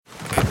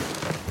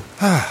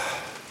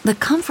The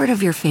comfort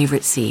of your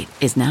favorite seat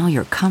is now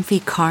your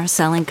comfy car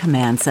selling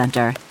command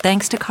center,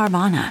 thanks to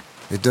Carvana.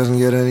 It doesn't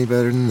get any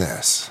better than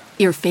this.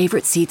 Your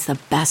favorite seat's the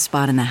best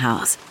spot in the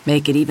house.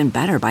 Make it even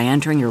better by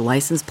entering your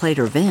license plate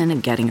or VIN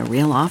and getting a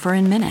real offer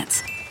in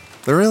minutes.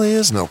 There really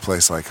is no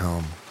place like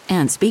home.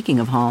 And speaking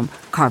of home,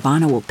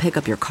 Carvana will pick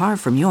up your car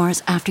from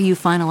yours after you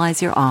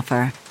finalize your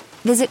offer.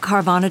 Visit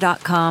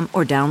Carvana.com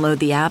or download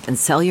the app and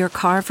sell your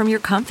car from your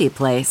comfy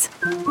place.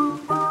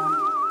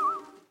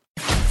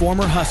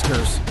 Former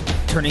Huskers,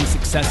 turning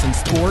success in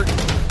sport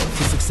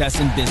to success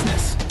in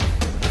business.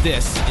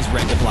 This is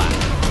Red to Black.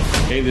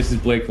 Hey, this is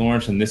Blake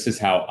Lawrence, and this is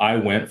how I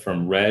went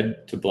from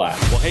red to black.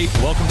 Well, hey,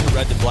 welcome to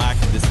Red to Black.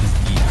 This is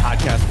the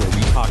podcast where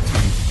we talk to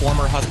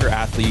former Husker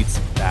athletes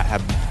that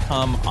have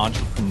become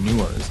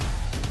entrepreneurs.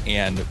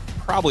 And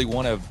probably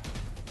one of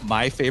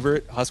my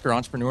favorite Husker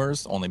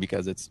entrepreneurs, only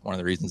because it's one of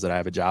the reasons that I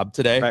have a job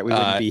today. Right, we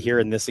wouldn't be here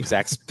in this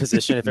exact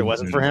position if it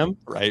wasn't for him.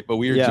 Right, but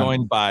we are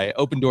joined by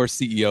Opendorse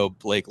CEO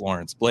Blake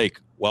Lawrence. Blake,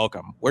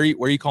 welcome. Where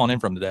are you calling in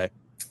from today?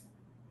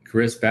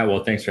 Chris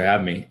Batwell, thanks for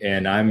having me.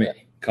 And I'm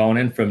calling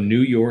in from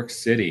New York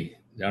City,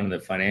 down in the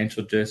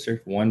financial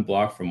district, 1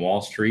 block from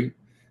Wall Street.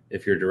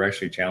 If you're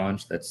directionally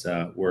challenged, that's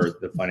where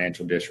the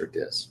financial district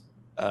is.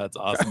 That's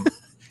awesome.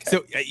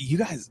 So you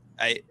guys,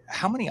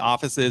 how many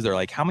offices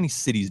or how many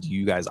cities do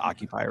you guys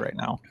occupy right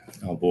now?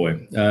 Oh,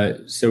 boy.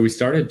 So we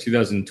started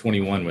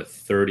 2021 with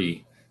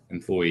 30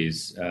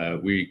 employees.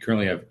 We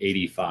currently have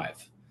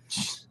 85.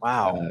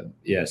 Wow.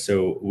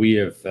 So we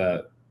have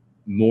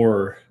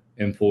more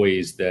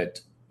employees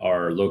that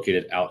are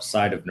located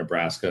outside of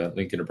Nebraska.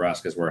 Lincoln,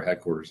 Nebraska is where our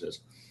headquarters is.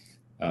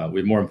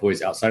 We have more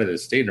employees outside of the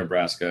state of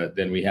Nebraska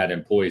than we had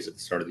employees at the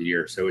start of the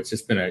year. So it's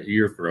just been a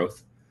year of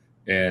growth.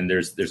 And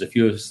there's a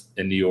few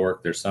in New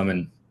York. There's some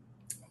in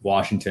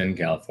Washington,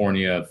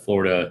 California,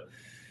 Florida,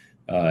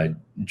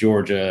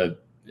 Georgia,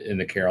 in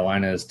the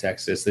Carolinas,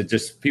 Texas. It's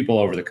just people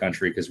all over the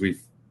country because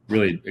we've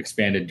really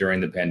expanded during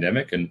the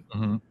pandemic,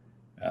 and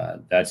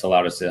that's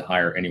allowed us to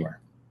hire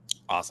anywhere.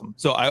 Awesome.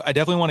 So I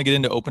definitely want to get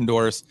into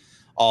Opendorse,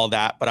 all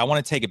that, but I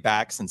want to take it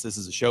back since this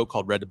is a show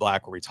called Red to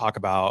Black where we talk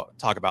about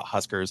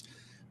Huskers.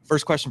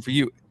 First question for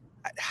you: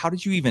 how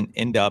did you even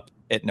end up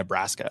at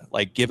Nebraska?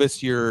 Give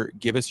us your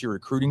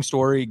recruiting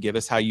story. Give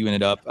us how you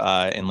ended up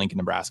in Lincoln,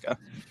 Nebraska.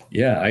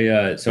 Yeah,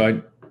 I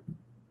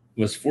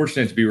was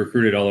fortunate to be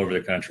recruited all over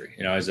the country.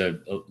 As a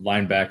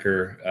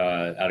linebacker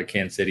out of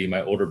Kansas City,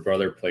 my older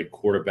brother played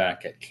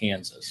quarterback at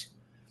Kansas.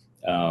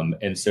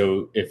 And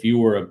so if you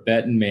were a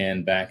betting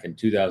man back in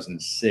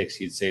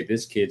 2006, you'd say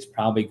this kid's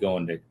probably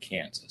going to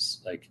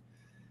Kansas.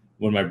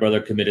 When my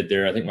brother committed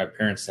there, I think my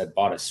parents had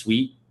bought a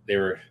suite. They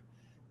were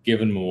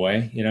giving them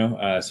away,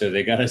 so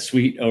they got a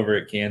suite over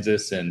at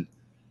Kansas. And,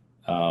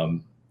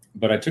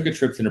 but I took a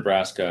trip to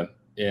Nebraska,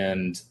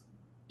 and,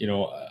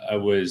 I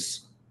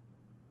was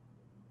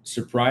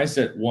surprised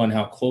at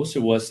how close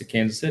it was to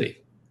Kansas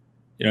City.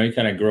 You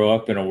kind of grow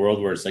up in a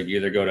world where it's you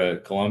either go to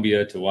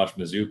Columbia to watch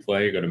Mizzou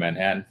play, you go to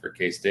Manhattan for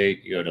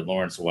K-State, you go to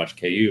Lawrence to watch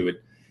KU,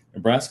 but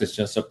Nebraska's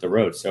just up the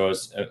road. So I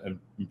was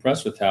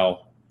impressed with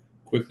how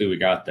quickly we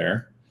got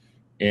there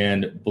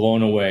and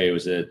blown away. It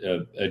was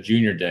a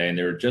junior day, and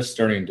they were just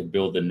starting to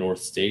build the North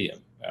Stadium.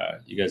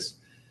 You guys,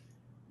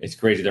 it's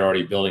crazy. They're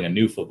already building a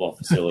new football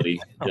facility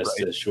just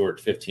a short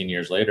 15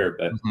 years later.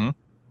 But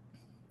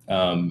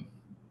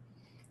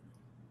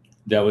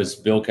that was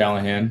Bill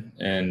Callahan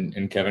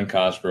and Kevin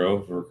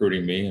Cosgrove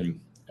recruiting me,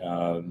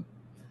 and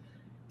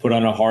put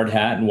on a hard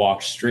hat and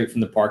walked straight from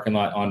the parking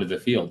lot onto the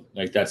field.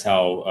 That's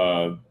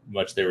how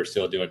much they were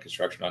still doing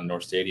construction on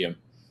North Stadium.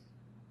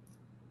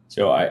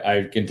 So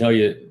I can tell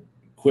you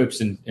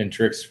quips and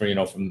tricks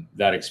from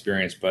that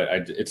experience,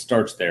 but it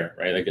starts there,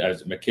 right? I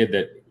was a kid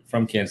that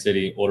from Kansas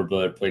City, older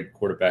brother played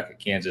quarterback at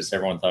Kansas.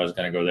 Everyone thought I was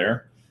going to go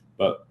there,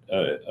 but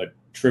a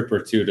trip or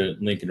two to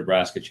Lincoln,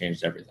 Nebraska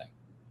changed everything.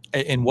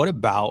 And what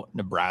about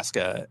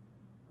Nebraska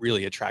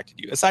really attracted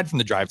you, aside from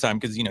the drive time?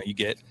 Because you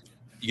get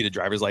a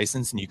driver's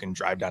license and you can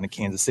drive down to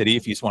Kansas City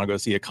if you just want to go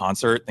see a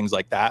concert, things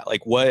like that.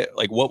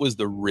 What was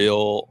the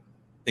real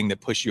thing that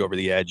pushed you over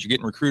the edge? You're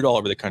getting recruited all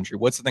over the country.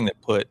 What's the thing that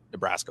put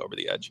Nebraska over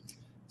the edge?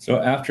 So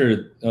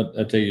after,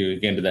 I'll tell you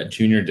again, to that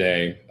junior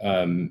day,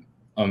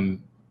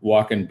 I'm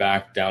walking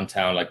back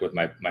downtown with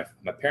my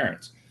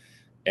parents,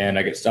 and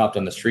I get stopped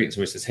on the street, and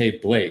somebody says, "Hey,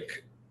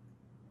 Blake,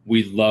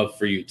 we'd love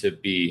for you to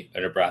be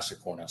a Nebraska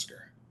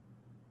Cornhusker."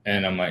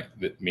 And I'm like,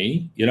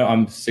 me?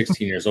 I'm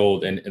 16 years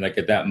old. And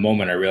at that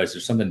moment, I realized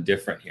there's something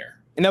different here.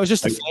 And that was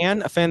just a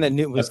fan that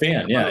knew. A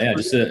fan, yeah.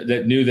 Just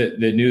that knew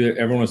that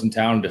everyone was in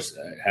town, just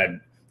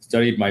had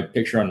studied my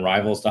picture on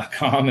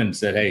rivals.com and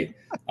said, hey,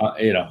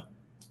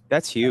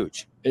 That's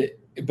huge.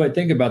 But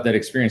think about that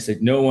experience.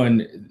 No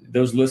one,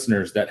 those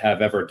listeners that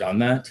have ever done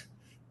that,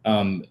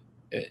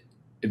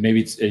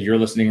 maybe you're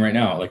listening right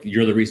now.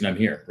 You're the reason I'm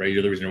here, right?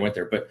 You're the reason I went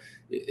there. But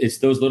it's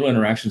those little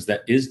interactions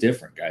that is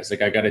different, guys.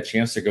 I got a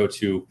chance to go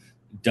to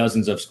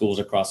dozens of schools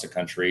across the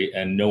country,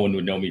 and no one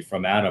would know me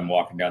from Adam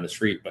walking down the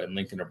street. But in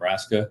Lincoln,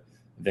 Nebraska,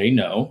 they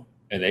know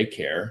and they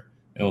care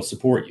and will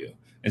support you.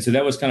 And so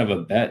that was kind of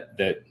a bet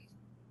that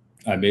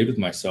I made with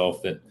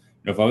myself that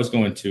if I was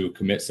going to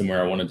commit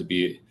somewhere, I wanted to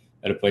be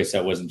at a place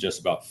that wasn't just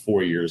about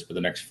 4 years, but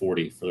the next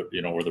 40 for,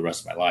 or the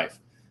rest of my life.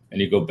 And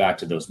you go back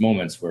to those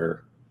moments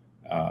where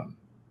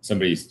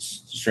somebody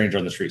stranger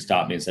on the street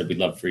stopped me and said, "We'd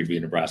love for you to be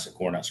a Nebraska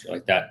Cornhusker."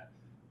 Like that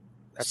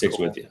sticks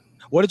cool. with you.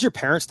 What did your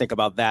parents think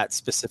about that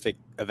specific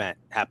event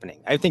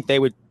happening? I think they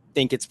would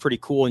think it's pretty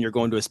cool, and you're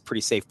going to a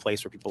pretty safe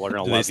place where people are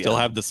going to love you. They still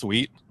have the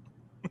suite?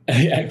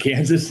 Yeah,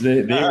 Kansas.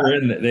 They were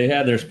they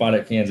had their spot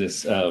at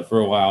Kansas for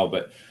a while,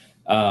 but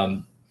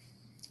I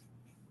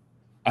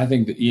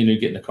think that you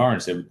get in the car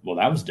and say, "Well,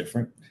 that was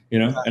different."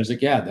 I was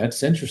like, "Yeah,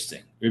 that's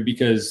interesting,"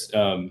 because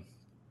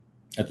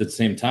at the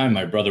same time,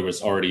 my brother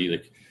was already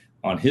like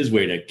on his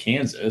way to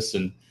Kansas,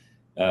 and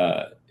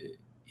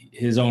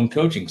his own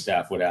coaching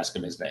staff would ask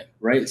him his name,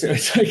 right? So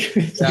it's like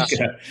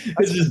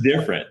this is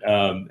different,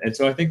 and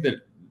so I think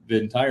that the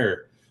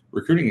entire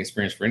recruiting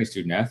experience for any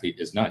student athlete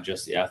is not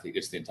just the athlete;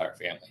 it's the entire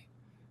family.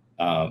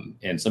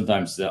 And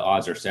sometimes the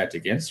odds are stacked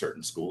against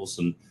certain schools,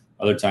 and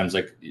other times,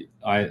 like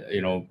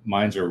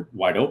minds are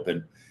wide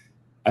open.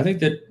 I think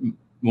that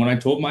when I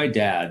told my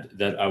dad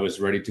that I was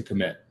ready to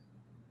commit,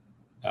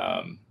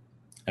 and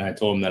I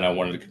told him that I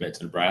wanted to commit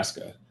to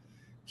Nebraska,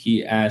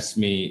 he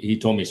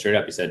told me straight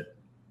up, he said,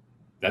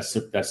 that's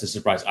a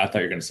surprise. I thought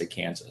you were going to say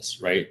Kansas,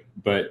 right?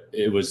 But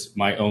it was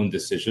my own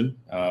decision.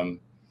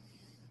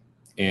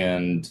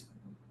 And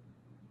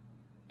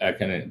I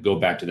kind of go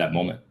back to that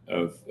moment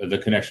of the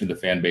connection to the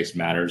fan base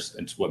matters.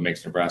 It's what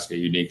makes Nebraska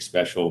unique,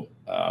 special,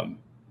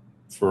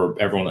 for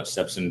everyone that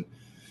steps in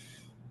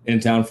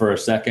town for a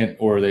second,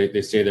 or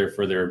they stay there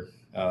for their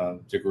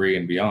degree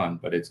and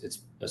beyond. But it's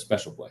a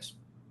special place.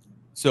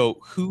 So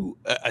who,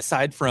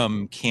 aside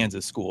from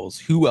Kansas schools,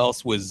 who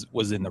else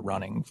was in the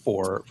running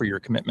for your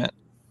commitment?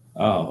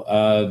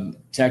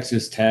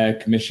 Texas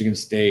Tech, Michigan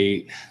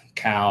State,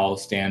 Cal,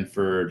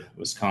 Stanford,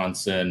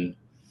 Wisconsin,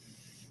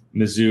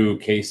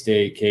 Mizzou,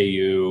 K-State,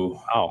 KU,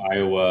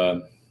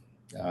 Iowa,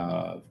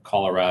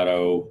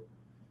 Colorado.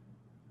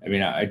 I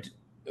mean,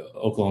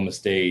 Oklahoma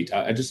State.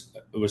 I just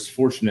was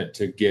fortunate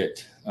to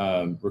get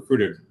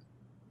recruited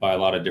by a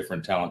lot of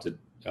different talented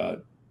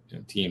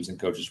teams and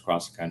coaches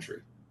across the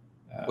country.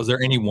 Was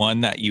there any one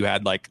that you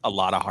had like a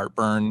lot of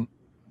heartburn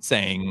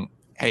saying,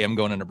 "Hey, I'm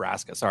going to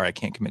Nebraska. Sorry, I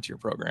can't commit to your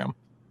program"?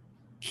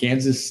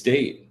 Kansas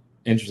State,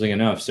 interesting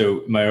enough.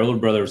 So my older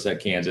brother was at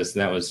Kansas,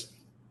 and that was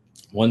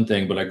one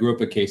thing. But I grew up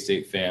a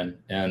K-State fan,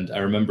 and I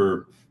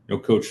remember,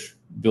 Coach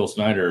Bill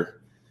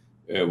Snyder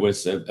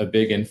was a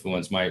big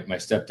influence. My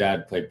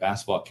stepdad played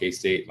basketball at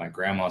K-State. My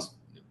grandma's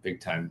a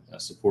big-time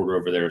supporter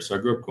over there. So I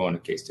grew up going to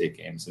K-State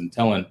games, and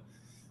telling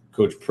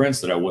Coach Prince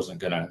that I wasn't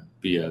going to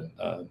be a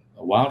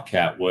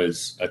Wildcat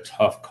was a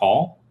tough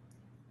call.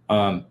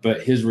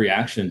 But his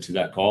reaction to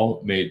that call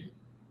made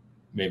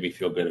me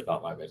feel good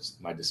about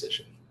my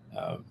decision.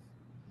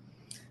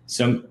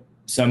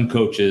 Some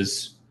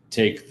coaches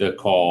take the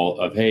call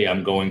of, "Hey,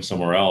 I'm going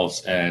somewhere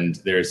else," and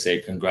they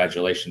say,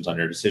 "Congratulations on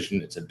your decision.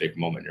 It's a big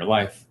moment in your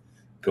life.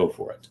 Go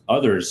for it."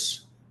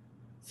 Others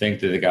think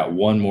that they got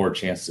one more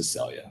chance to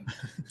sell you.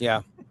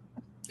 Yeah.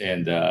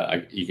 And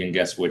you can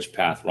guess which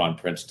path Ron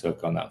Prince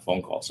took on that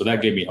phone call. So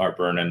that gave me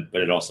heartburn,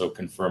 but it also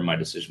confirmed my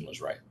decision was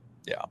right.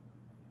 Yeah,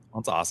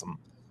 that's awesome.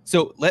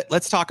 So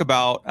let's talk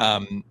about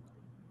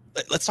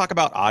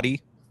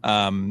Adi,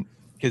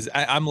 because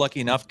I'm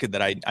lucky enough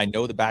that I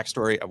know the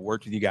backstory. I've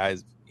worked with you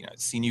guys,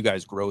 seen you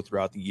guys grow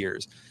throughout the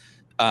years.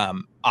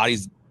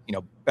 Adi's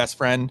best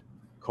friend,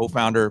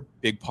 co-founder,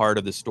 big part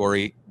of the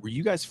story. Were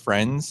you guys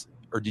friends,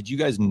 or did you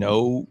guys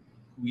know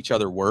who each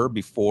other were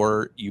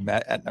before you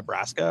met at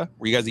Nebraska?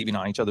 Were you guys even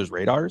on each other's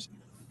radars?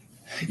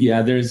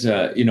 Yeah, there's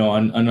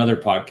on another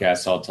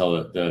podcast, I'll tell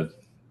the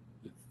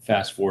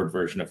fast forward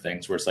version of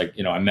things where it's like,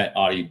 I met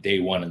Adi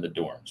day one in the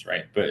dorms,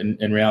 right? But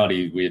in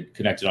reality, we had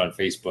connected on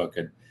Facebook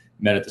and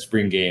met at the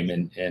spring game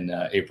in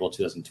April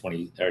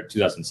 2020 or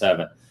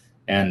 2007.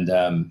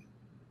 And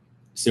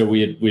so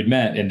we'd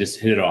met and just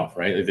hit it off,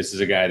 right? Like, this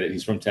is a guy that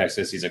he's from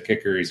Texas. He's a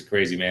kicker. He's a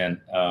crazy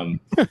man.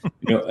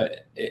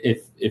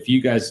 If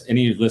you guys,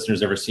 any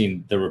listeners ever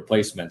seen The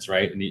Replacements,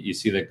 right? And you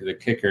see the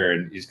kicker,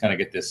 and you just kind of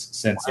get this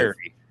sense of,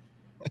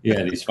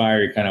 these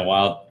fiery kind of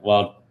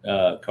wild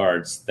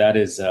cards. That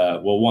is,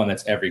 one,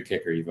 that's every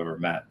kicker you've ever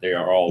met. They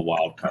are all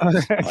wild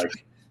cards.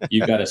 Like,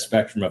 you've got a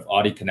spectrum of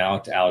Adi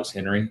Kanalik to Alex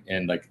Henry,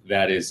 and like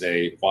that is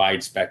a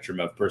wide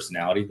spectrum of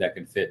personality that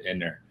can fit in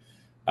there.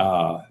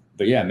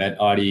 But yeah, met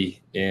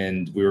Adi,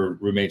 and we were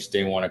roommates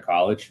day one of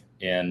college.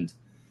 And,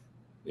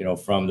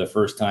 from the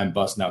first time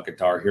busting out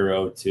Guitar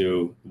Hero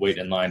to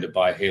waiting in line to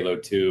buy Halo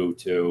 2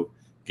 to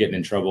getting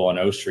in trouble on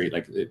O Street,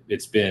 like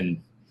it's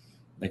been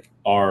like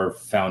our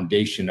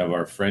foundation of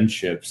our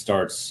friendship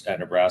starts at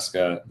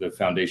Nebraska. The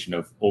foundation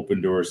of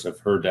Opendorse, of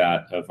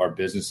Herdat, of our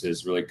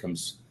businesses really can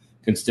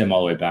stem all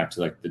the way back to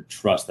like the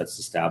trust that's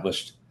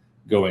established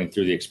going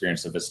through the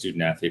experience of a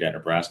student athlete at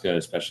Nebraska,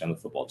 especially on the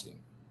football team.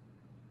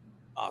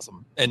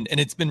 Awesome. And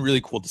it's been really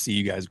cool to see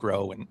you guys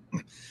grow and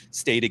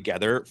stay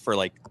together for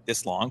like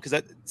this long,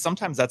 because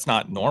sometimes that's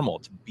not normal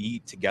to be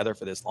together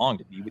for this long,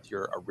 to be with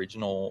your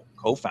original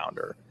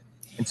co-founder.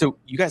 And so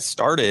you guys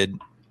started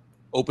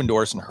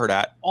Opendorse and Herd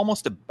at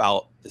almost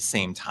about the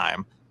same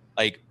time.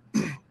 Like,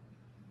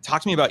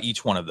 talk to me about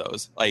each one of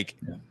those. Like,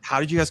 how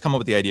did you guys come up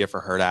with the idea for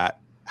Herd at?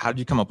 How did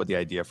you come up with the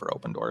idea for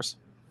Opendorse?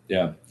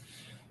 Yeah.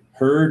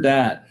 Herd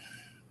at.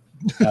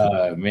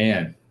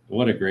 Man,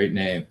 what a great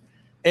name.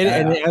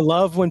 And I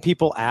love when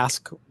people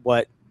ask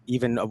what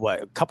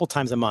a couple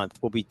times a month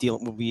we'll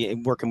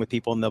be working with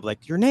people and they'll be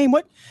like, your name,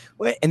 what?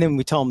 And then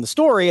we tell them the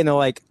story and they're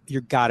like,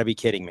 you gotta be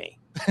kidding me.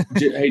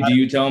 Hey, do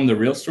you tell them the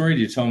real story?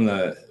 Do you tell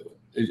them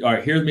all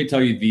right, here, let me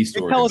tell you the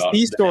story. Tell us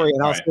the story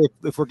and I'll say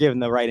if we're given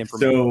the right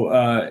information.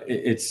 So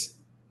it's,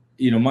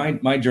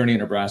 my journey in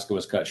Nebraska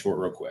was cut short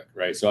real quick,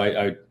 right? So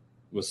I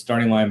was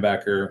starting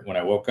linebacker. When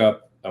I woke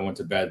up, I went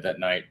to bed that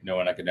night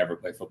knowing I could never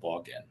play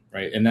football again,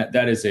 right? And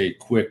that is a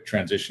quick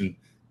transition.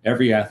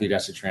 Every athlete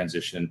has to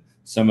transition.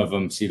 Some of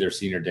them see their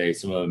senior day.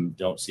 Some of them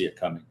don't see it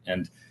coming.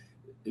 And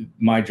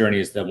my journey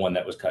is the one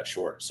that was cut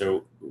short.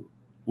 So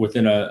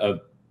within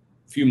a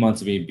few months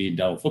of me being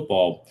done with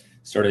football,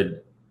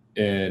 started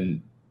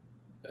in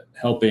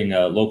helping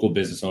a local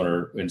business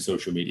owner in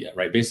social media,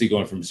 right? Basically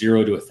going from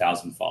 0 to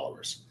 1,000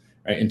 followers,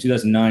 right? In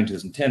 2009,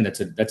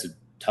 2010, that's a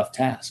tough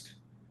task,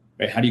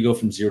 right? How do you go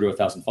from 0 to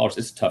 1,000 followers?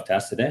 It's a tough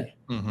task today.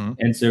 Mm-hmm.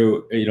 And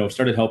so,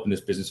 started helping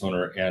this business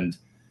owner, and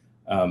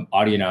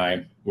Audie and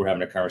I were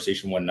having a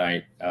conversation one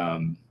night,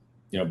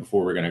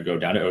 before we're going to go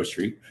down to O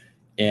Street.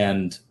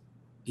 And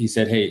he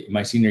said, hey,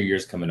 my senior year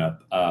is coming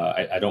up.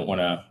 I don't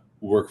want to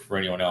work for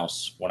anyone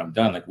else when I'm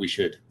done. Like, we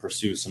should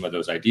pursue some of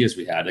those ideas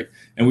we had. Like,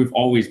 and we've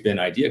always been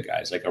idea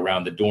guys, like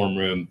around the dorm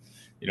room,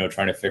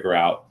 trying to figure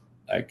out,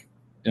 like,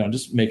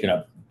 just making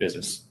up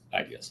business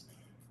ideas.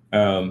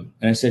 And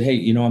I said,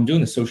 hey, I'm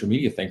doing the social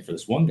media thing for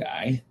this one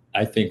guy.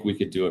 I think we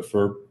could do it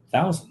for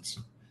thousands.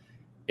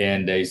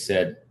 And they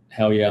said,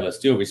 hell yeah, let's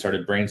do it. We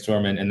started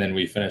brainstorming, and then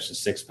we finished a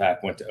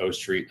 6-pack, went to O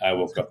Street. I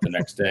woke up the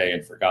next day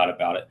and forgot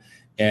about it.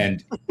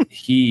 And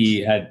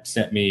he had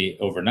sent me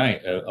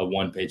overnight a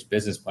one-page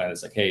business plan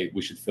that's like, hey,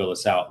 we should fill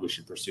this out. We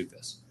should pursue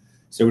this.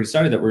 So we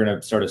decided that we're going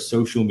to start a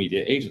social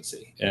media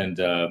agency,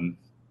 and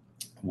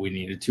we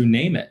needed to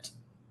name it.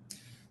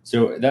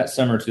 So that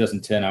summer,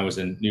 2010, I was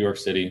in New York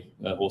City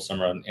the whole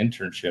summer on an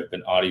internship,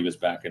 and Audie was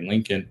back in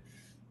Lincoln.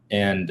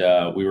 And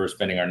we were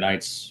spending our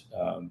nights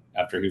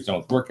after he was done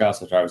with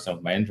workouts, after I was done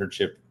with my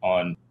internship,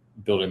 on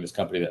building this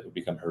company that would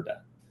become Herd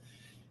at.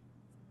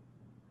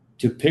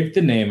 To pick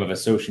the name of a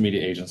social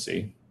media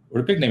agency, or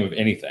to pick the name of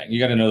anything,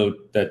 you got to know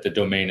that the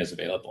domain is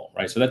available,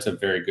 right? So that's a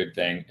very good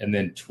thing. And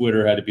then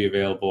Twitter had to be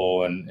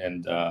available,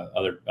 and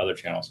other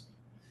channels.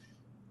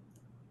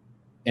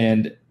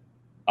 And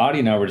Audie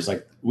and I were just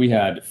like, we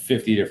had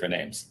 50 different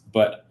names,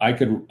 but I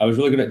was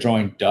really good at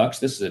drawing ducks.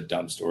 This is a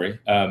dumb story.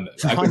 Drawing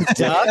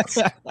ducks?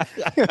 I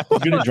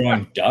was good at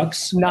drawing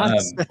ducks. Not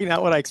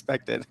what I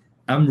expected.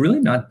 I'm really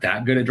not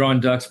that good at drawing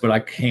ducks, but I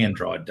can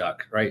draw a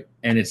duck, right?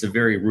 And it's a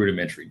very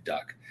rudimentary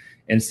duck.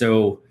 And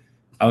so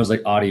I was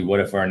like, Audie,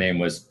 what if our name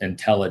was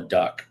Entella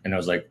Duck? And I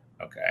was like,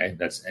 okay,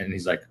 and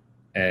he's like,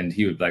 and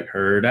he would like,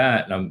 Herd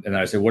at. And then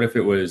I said, what if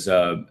it was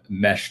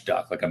mesh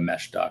duck, like a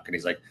mesh duck? And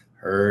he's like,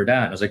 Herd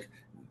at. And I was like,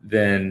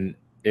 then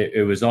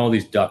it was all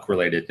these duck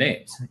related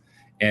names.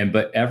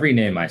 But every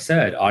name I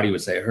said, Audie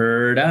would say,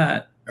 Herd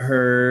at,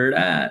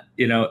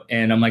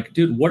 and I'm like,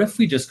 dude, what if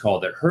we just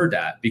called it Herd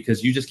at?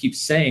 Because you just keep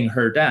saying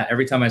Herd at.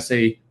 Every time I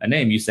say a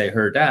name, you say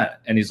Herd at.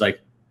 And he's like,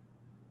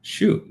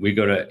 shoot, we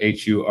go to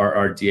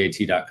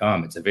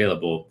HURRDAT.com. It's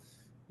available.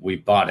 We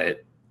bought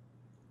it.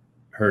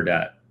 Herd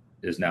at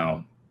is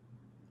now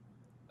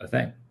a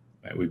thing,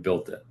 right? We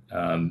built it.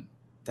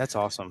 That's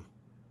awesome.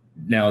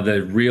 Now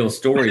the real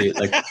story,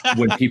 like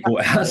when people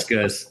ask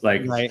us,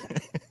 like, right.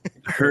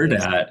 Herd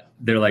at,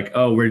 they're like,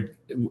 oh,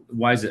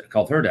 why is it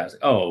called Herd at?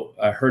 Like, oh,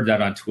 I heard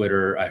that on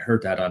Twitter. I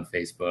heard that on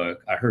Facebook.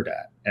 I heard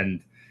that. And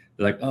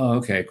they're like, oh,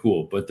 okay,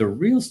 cool. But the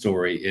real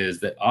story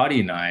is that Audie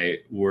and I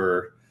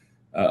were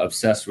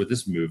obsessed with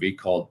this movie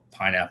called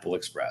Pineapple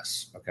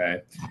Express.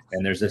 Okay.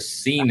 And there's a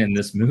scene in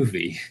this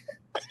movie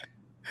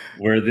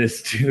where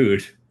this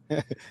dude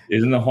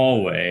is in the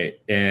hallway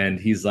and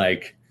he's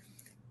like,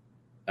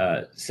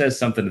 says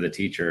something to the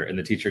teacher, and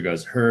the teacher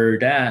goes,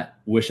 Herd at,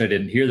 wish I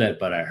didn't hear that,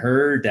 but I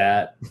heard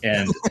that.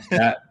 And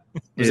that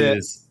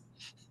is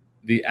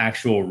the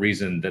actual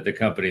reason that the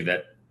company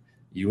that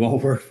you all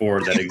work for,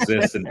 that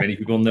exists and many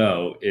people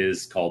know,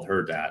 is called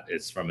Herd at.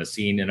 It's from a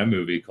scene in a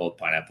movie called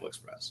Pineapple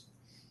Express.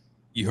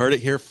 You heard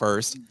it here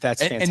first.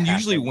 That's fantastic. And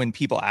usually when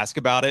people ask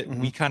about it,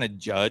 we kind of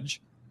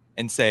judge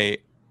and say,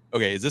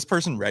 okay, is this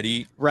person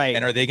ready? Right.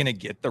 And are they going to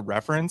get the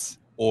reference?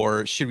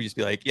 Or should we just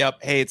be like, yep,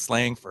 hey, it's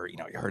slang for, you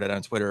heard it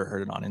on Twitter,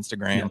 heard it on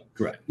Instagram. Yeah,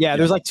 correct. Yeah,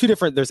 there's like two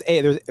different, there's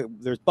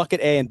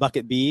bucket A and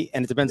bucket B,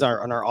 and it depends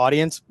on our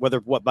audience,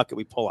 what bucket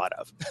we pull out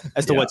of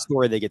as to what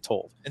story they get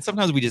told. And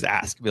sometimes we just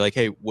ask, be like,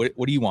 hey, what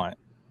do you want?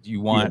 Do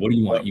you want? What do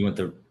you want? You want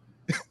the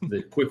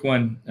quick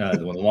one, the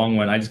long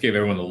one? I just gave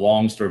everyone the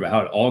long story about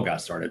how it all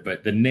got started,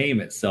 but the name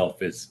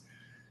itself is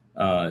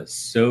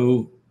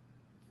so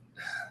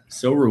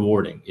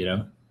rewarding,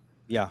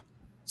 Yeah.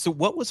 So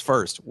what was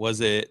first?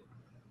 Was it?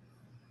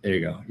 There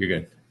you go. You're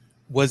good.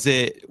 Was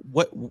it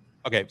what?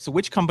 Okay, so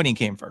which company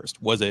came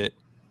first? Was it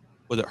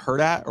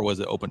Herdat or was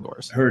it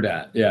Opendorse?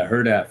 Herdat, yeah,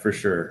 Herdat for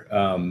sure.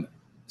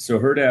 So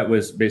Herdat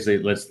was basically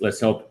let's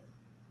help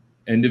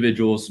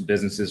individuals,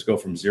 businesses go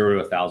from 0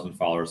 to 1,000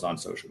 followers on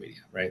social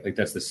media, right? Like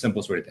that's the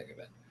simplest way to think of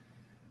it.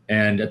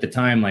 And at the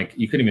time, like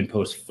you couldn't even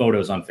post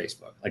photos on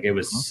Facebook. Like it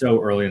was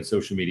so early in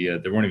social media,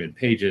 there weren't even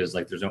pages.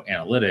 Like there's no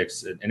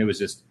analytics, and it was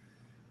just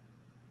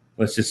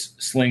let's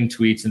just sling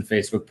tweets and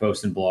Facebook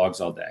posts and blogs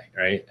all day,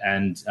 right?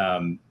 And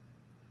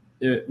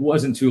it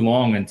wasn't too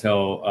long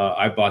until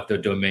I bought the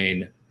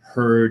domain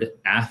Herd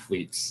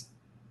Athletes.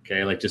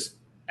 Okay, like just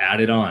add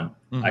it on.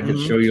 Mm-hmm. I could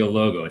show you a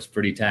logo. It's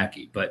pretty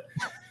tacky, but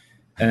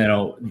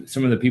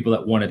some of the people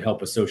that wanted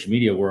help with social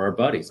media were our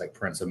buddies like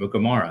Prince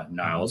Amukamara,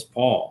 Niles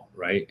Paul,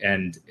 right,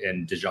 and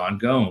Dejon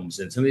Gomes,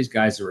 and some of these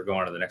guys that were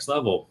going to the next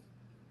level.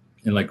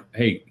 And like,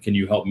 hey, can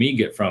you help me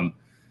get from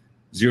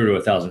 0 to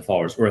 1,000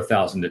 followers, or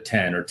 1,000 to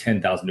 10, or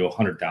 10,000 to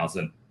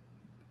 100,000?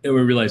 And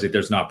we realized that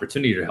there's an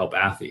opportunity to help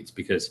athletes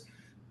because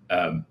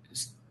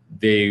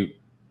they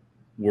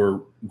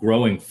were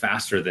growing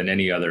faster than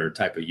any other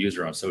type of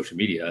user on social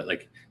media.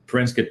 Like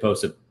Prince could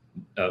post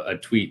a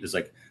tweet that's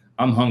like,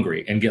 I'm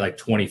hungry, and get like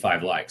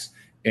 25 likes.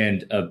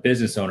 And a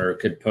business owner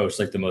could post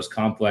like the most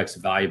complex,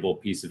 valuable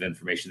piece of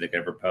information they could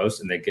ever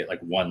post, and they get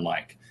like 1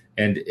 like.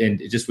 And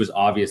it just was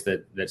obvious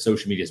that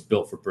social media is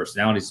built for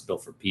personalities, it's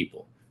built for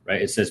people,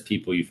 right? It says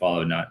people you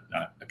follow, not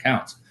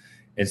accounts.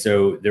 And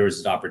so there was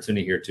an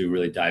opportunity here to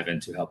really dive in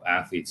to help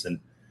athletes. And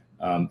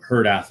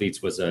Herd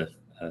Athletes was a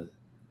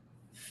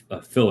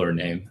filler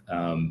name.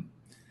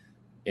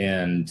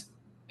 And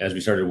as we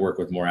started to work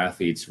with more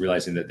athletes,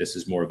 realizing that this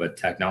is more of a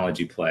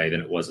technology play than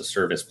it was a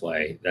service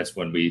play, that's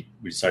when we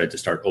decided to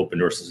start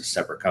Opendorse as a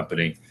separate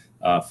company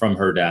from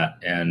Herdat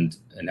and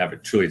have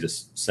it truly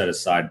just set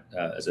aside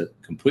as a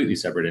completely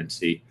separate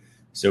entity,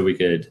 so we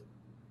could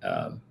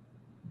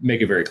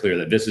make it very clear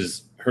that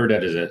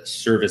Herdat is a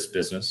service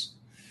business.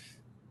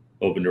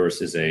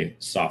 Opendorse is a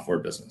software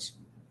business.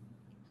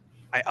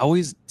 I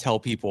always tell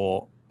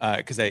people,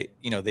 because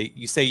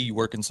you say you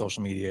work in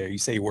social media, you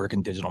say you work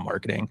in digital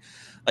marketing,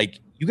 like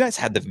you guys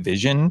had the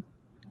vision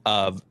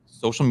of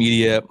social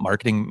media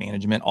marketing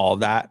management, all of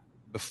that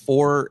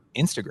before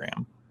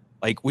Instagram,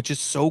 like, which is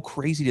so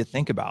crazy to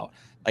think about.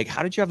 Like,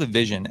 how did you have the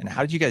vision, and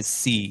how did you guys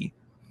see?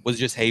 Was it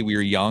just, hey, we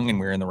were young and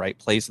we were in the right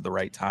place at the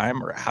right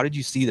time, or how did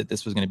you see that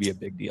this was going to be a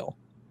big deal?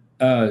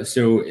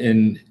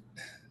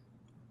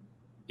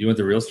 You want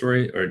the real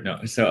story or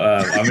no? So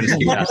I'm going to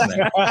keep asking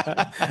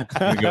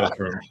that. We go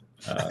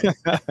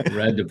from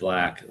red to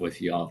black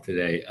with y'all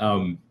today.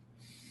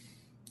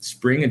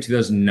 Spring in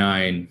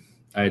 2009,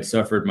 I had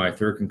suffered my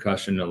 3rd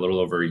concussion in a little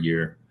over a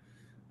year.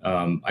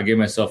 I gave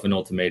myself an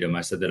ultimatum.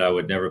 I said that I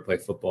would never play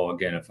football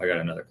again if I got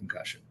another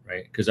concussion,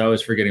 right? Because I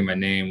was forgetting my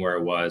name, where I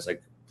was,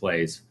 like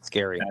plays.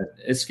 Scary.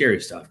 It's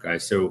scary stuff,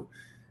 guys. So,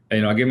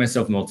 I gave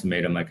myself an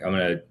ultimatum, like I'm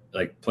going to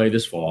like play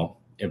this fall.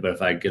 But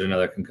if I get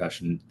another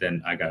concussion,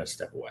 then I got to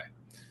step away.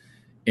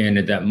 And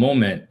at that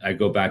moment, I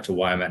go back to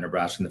why I'm at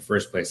Nebraska in the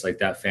first place. Like,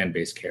 that fan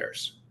base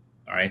cares.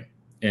 All right.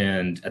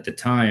 And at the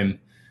time,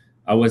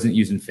 I wasn't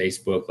using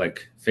Facebook.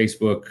 Like,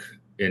 Facebook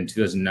in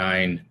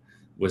 2009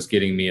 was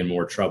getting me in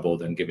more trouble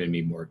than giving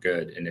me more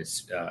good. And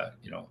it's,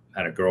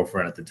 had a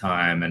girlfriend at the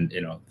time, and,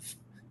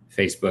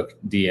 Facebook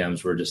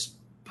DMs were just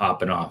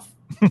popping off.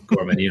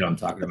 Gorman, you know what I'm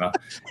talking about.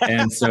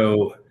 And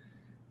so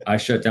I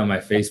shut down my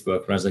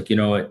Facebook, and I was like, you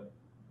know what?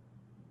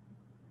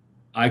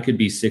 I could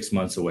be 6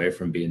 months away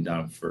from being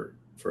done for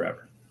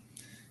forever.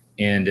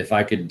 And if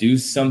I could do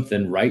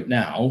something right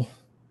now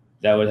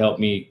that would help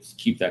me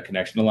keep that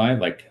connection alive,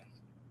 like,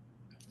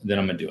 then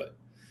I'm going to do it.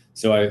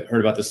 So I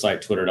heard about the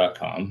site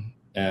twitter.com,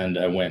 and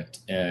I went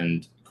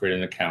and created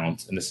an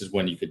account. And this is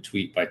when you could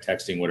tweet by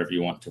texting whatever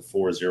you want to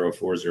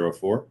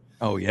 40404.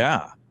 Oh,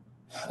 yeah.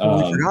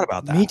 I forgot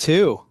about that. Me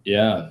too.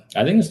 Yeah.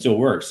 I think it still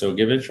works. So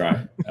give it a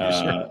try.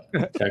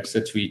 Text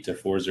a tweet to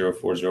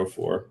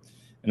 40404.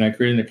 And I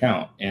created an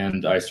account,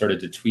 and I started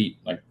to tweet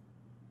like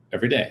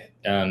every day.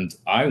 And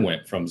I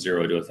went from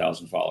 0 to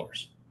 1,000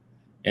 followers.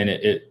 And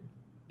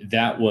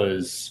that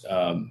was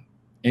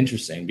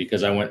interesting,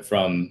 because I went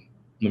from,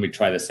 let me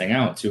try this thing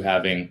out, to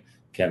having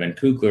Kevin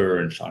Kugler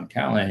and Sean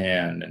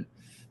Callahan and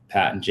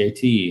Pat and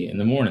JT in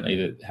the morning.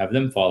 They have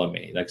them follow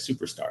me, like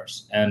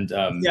superstars. And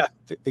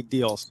big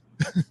deals.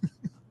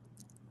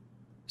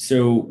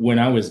 So when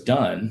I was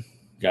done,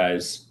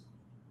 guys,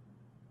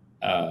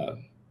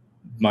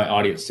 my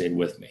audience stayed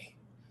with me.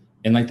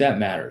 And like, that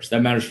matters.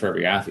 That matters for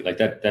every athlete. Like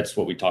that's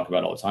what we talk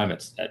about all the time.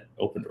 It's at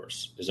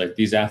Opendorse. It's like,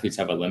 these athletes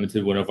have a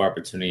limited window of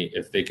opportunity.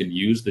 If they can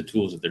use the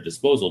tools at their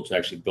disposal to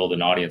actually build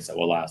an audience that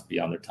will last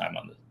beyond their time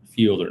on the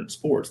field or in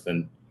sports,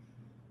 then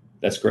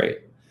that's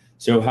great.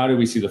 So how do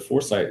we see the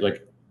foresight?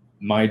 Like,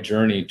 my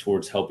journey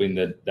towards helping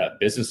that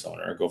business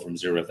owner go from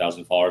 0 to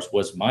 1,000 followers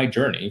was my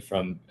journey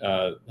from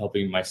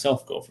helping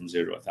myself go from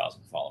 0 to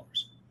 1,000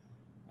 followers.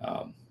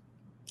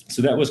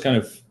 So that was kind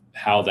of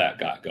how that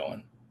got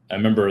going. I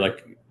remember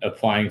like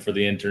applying for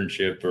the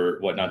internship or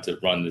whatnot to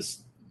run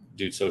this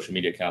dude's social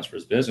media accounts for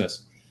his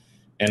business.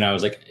 And I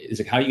was like,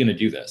 how are you going to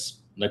do this?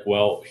 like,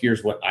 well,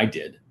 here's what I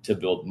did to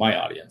build my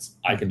audience.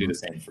 I can do the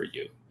same for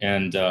you.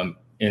 And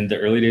in the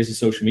early days of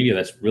social media,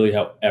 that's really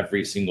how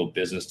every single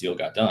business deal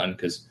got done,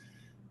 because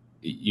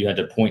you had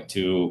to point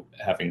to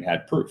having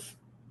had proof.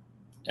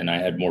 And I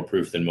had more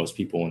proof than most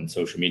people in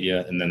social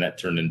media. And then that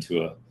turned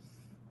into a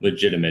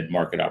legitimate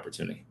market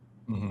opportunity.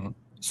 Mm-hmm.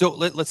 So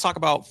let's talk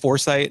about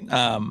foresight.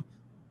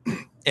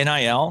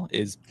 NIL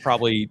is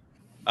probably,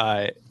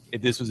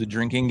 if this was a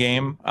drinking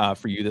game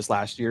for you this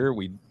last year,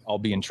 we'd all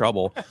be in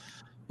trouble.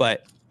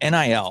 But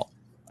NIL,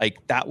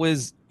 like that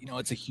was,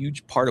 it's a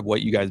huge part of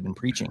what you guys have been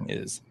preaching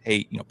is,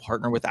 hey,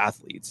 partner with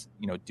athletes,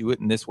 do it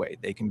in this way.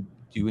 They can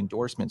do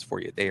endorsements for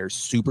you. They are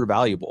super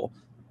valuable.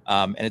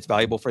 And it's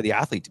valuable for the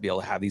athlete to be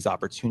able to have these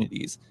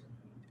opportunities.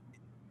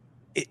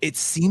 It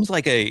seems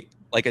like a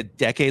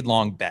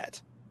decade-long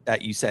bet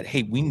that you said,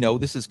 hey, we know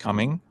this is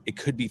coming. It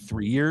could be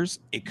 3 years.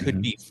 It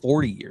could be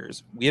 40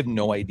 years. We have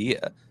no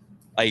idea.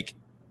 Like,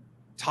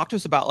 talk to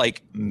us about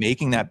like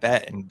making that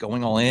bet and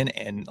going all in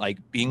and like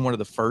being one of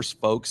the first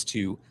folks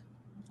to,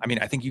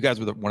 I think you guys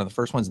were one of the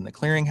first ones in the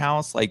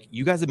clearinghouse. Like,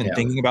 you guys have been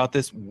thinking about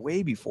this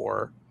way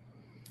before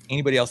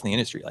anybody else in the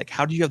industry. Like,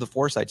 how did you have the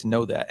foresight to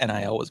know that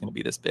NIL was going to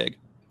be this big?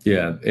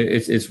 Yeah,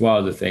 it's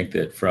wild to think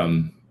that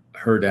from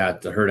herd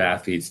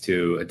athletes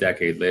to a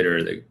decade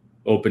later,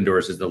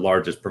 Opendorse is the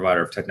largest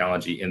provider of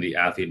technology in the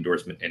athlete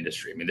endorsement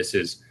industry. This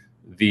is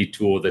the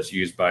tool that's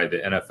used by the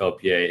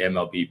NFLPA,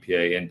 MLBPA,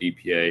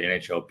 NBPA,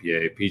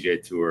 NHLPA,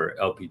 PGA Tour,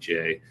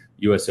 LPGA,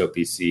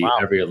 USOPC,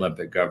 every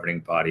Olympic governing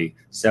body,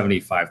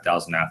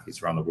 75,000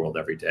 athletes around the world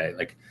every day.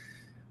 Like,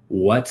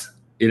 what?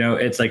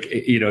 It's like,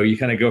 you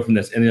kind of go from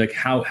this and you're like,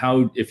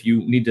 how, if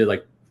you need to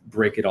like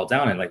break it all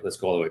down and like, let's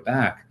go all the way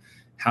back,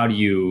 how do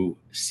you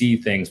see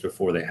things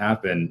before they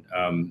happen?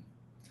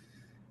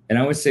 And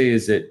I would say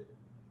is that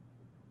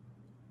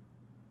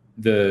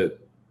the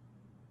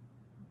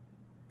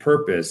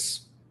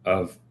purpose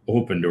of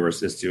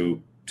Opendorse is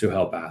to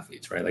help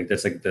athletes, right? Like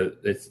that's like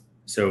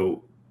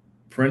so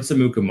Prince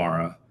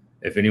Amukamara,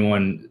 if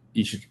anyone,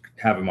 you should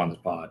have him on the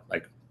pod,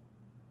 like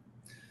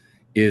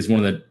is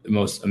one of the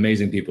most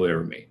amazing people you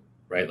ever meet,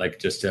 right? Like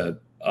just a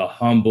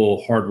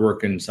humble,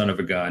 hardworking son of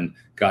a gun,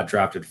 got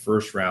drafted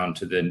first round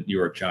to the New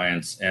York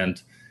Giants,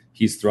 and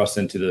he's thrust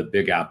into the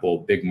Big Apple,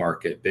 big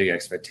market, big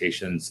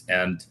expectations,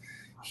 and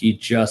he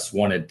just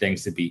wanted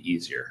things to be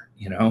easier,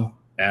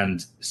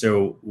 And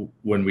so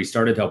when we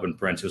started helping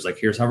Prince, it was like,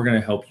 here's how we're going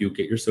to help you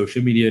get your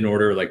social media in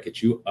order, like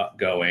get you up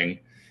going.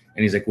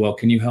 And he's like, well,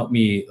 can you help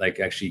me like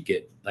actually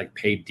get like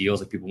paid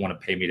deals? Like people want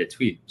to pay me to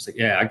tweet. It's like,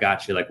 yeah, I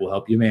got you. Like, we'll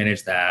help you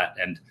manage that.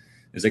 And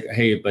it's like,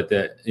 hey, but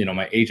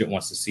my agent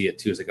wants to see it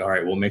too. It's like, all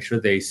right, we'll make sure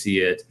they see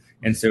it.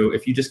 And so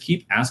if you just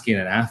keep asking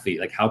an athlete,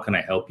 like, how can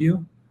I help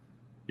you?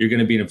 You're going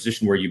to be in a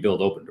position where you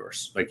build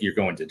Opendorse, like you're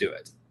going to do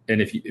it.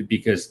 And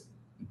because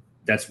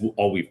that's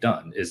all we've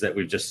done is that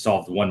we've just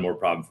solved one more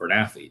problem for an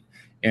athlete.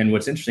 And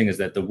what's interesting is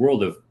that the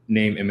world of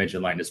name, image,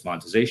 and likeness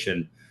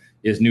monetization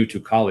is new to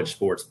college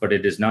sports, but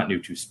it is not new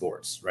to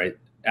sports, right?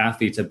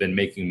 Athletes have been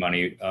making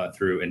money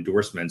through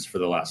endorsements for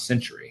the last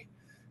century,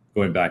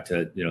 going back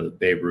to, the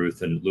Babe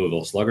Ruth and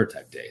Louisville Slugger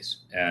type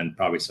days, and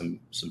probably some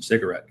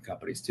cigarette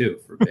companies too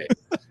for Babe.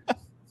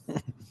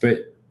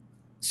 But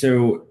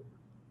so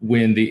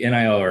when the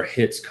NIL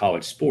hits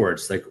college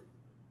sports, like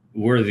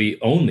we're the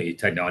only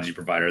technology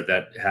provider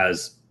that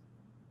has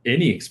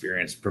any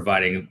experience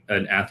providing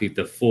an athlete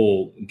the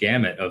full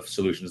gamut of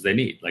solutions they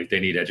need. Like they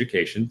need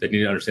education, they need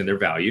to understand their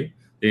value,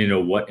 they need to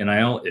know what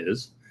NIL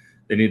is,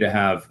 they need to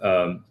have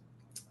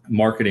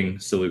marketing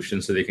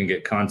solutions so they can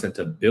get content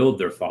to build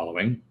their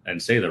following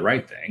and say the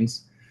right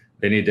things.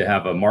 They need to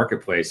have a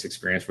marketplace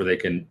experience where they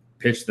can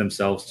pitch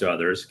themselves to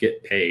others,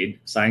 get paid,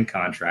 sign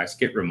contracts,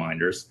 get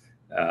reminders,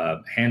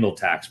 handle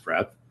tax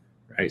prep,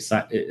 right?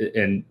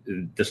 And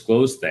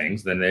disclose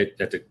things. Then they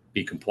have to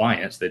be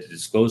compliant. So they have to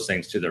disclose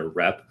things to their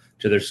rep,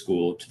 to their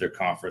school, to their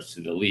conference,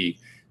 to the league,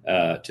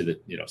 to the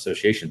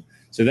association.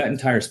 So that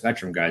entire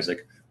spectrum, guys,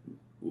 like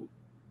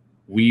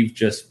we've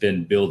just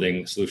been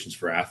building solutions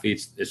for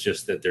athletes. It's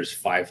just that there's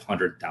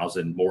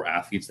 500,000 more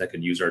athletes that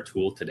can use our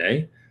tool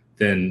today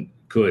than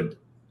could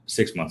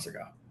 6 months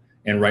ago.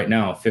 And right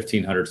now,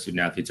 1,500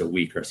 student athletes a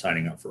week are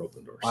signing up for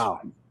Opendorse.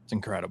 Wow. It's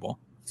incredible.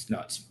 It's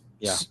nuts.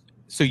 Yeah.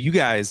 So you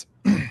guys,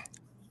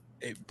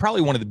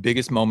 probably one of the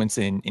biggest moments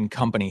in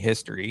company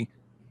history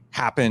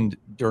happened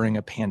during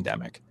a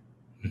pandemic.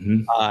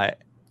 Mm-hmm.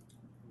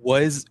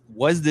 Was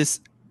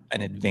this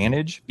an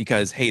advantage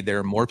because, hey, there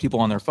are more people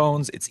on their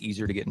phones. It's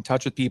easier to get in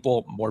touch with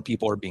people. More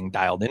people are being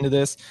dialed into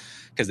this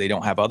because they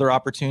don't have other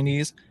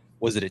opportunities.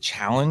 Was it a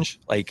challenge?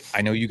 Like,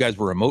 I know you guys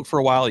were remote for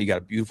a while. You got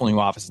a beautiful new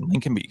office in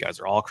Lincoln, but you guys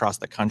are all across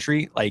the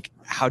country. Like,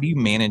 how do you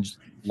manage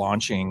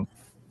launching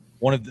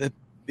one of the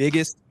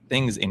biggest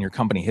things in your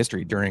company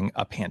history during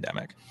a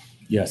pandemic?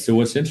 Yeah. So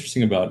what's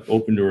interesting about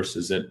Opendorse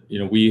is that,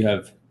 we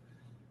have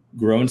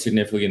grown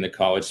significantly in the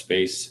college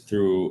space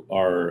through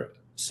our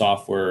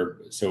software.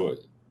 So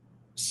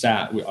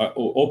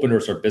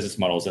Opendorse, our business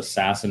model is a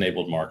SaaS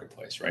enabled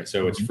marketplace, right?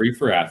 So it's free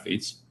for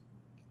athletes.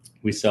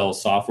 We sell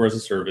software as a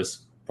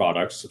service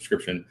products,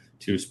 subscription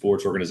to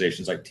sports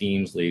organizations like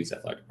teams, leagues,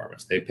 athletic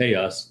departments. They pay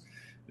us.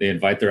 They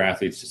invite their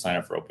athletes to sign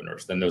up for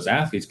Opendorse. Then those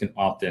athletes can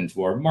opt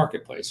into our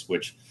marketplace,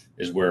 which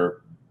is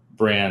where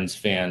brands,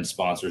 fans,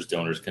 sponsors,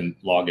 donors can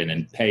log in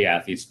and pay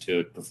athletes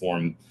to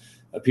perform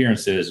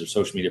appearances or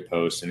social media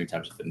posts, any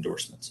types of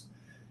endorsements.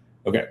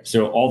 Okay,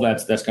 so all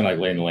that's kind of like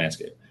laying the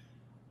landscape.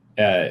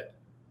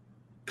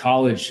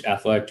 College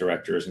athletic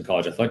directors and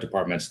college athletic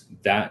departments,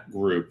 that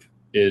group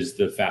is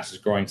the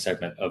fastest growing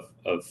segment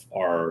of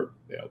our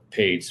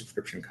paid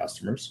subscription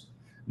customers.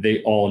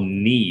 They all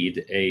need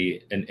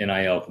an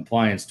NIL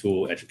compliance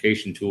tool,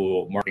 education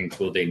tool, marketing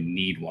tool. They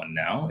need one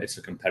now. It's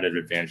a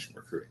competitive advantage in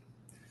recruiting.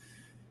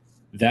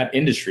 That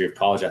industry of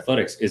college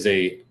athletics is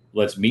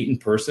let's meet in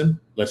person.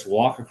 Let's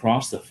walk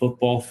across the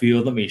football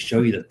field. Let me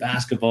show you the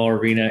basketball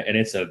arena. And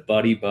it's a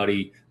buddy,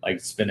 like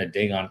spend a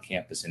day on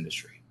campus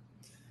industry.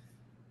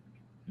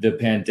 The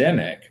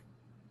pandemic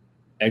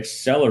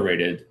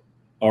accelerated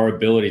our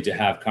ability to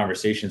have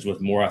conversations with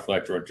more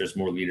athletic directors,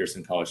 more leaders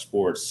in college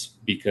sports,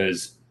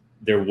 because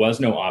there was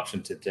no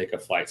option to take a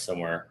flight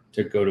somewhere,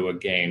 to go to a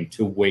game,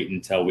 to wait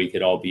until we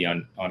could all be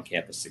on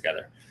campus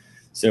together.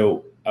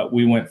 So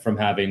we went from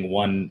having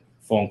one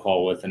phone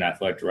call with an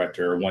athletic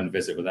director, or one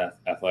visit with an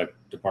athletic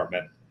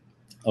department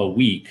a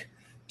week,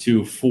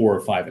 to 4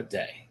 or 5 a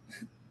day.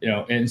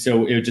 And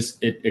so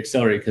it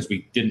accelerated because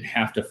we didn't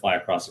have to fly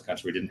across the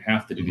country. We didn't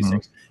have to do these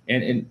things.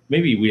 And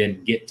maybe we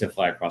didn't get to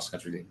fly across the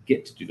country, we didn't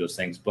get to do those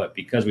things. But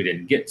because we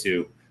didn't get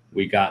to,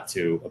 we got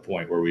to a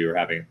point where we were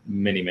having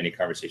many, many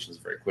conversations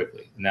very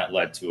quickly. And that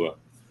led to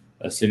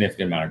a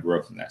significant amount of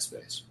growth in that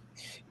space.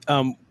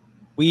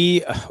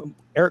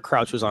 Eric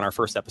Crouch was on our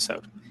first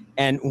episode.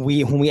 And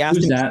when we asked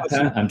Who's him, that,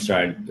 Pat? I'm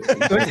sorry.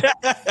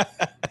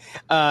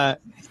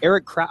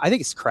 Eric Crouch, I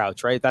think it's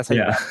Crouch, right? That's how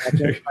you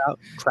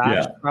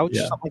Crouch,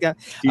 something like that.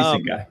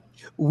 Decent guy.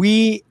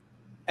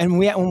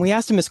 When we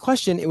asked him this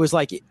question, it was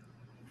like,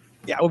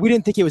 we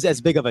didn't think it was as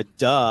big of a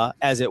duh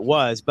as it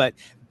was, but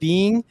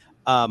being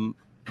a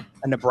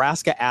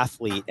Nebraska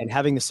athlete and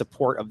having the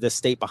support of this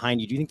state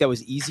behind you, do you think that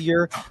was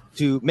easier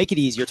to make it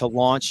easier to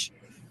launch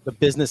the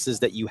businesses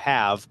that you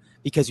have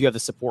because you have the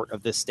support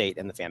of this state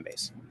and the fan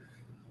base?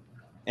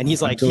 And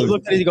he's like, he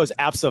looked at it, he goes,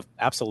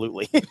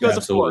 absolutely. He goes,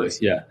 absolutely. Of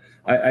course. Yeah.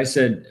 I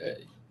said,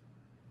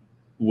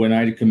 when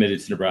I committed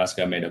to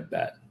Nebraska, I made a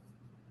bet,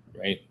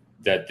 right?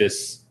 That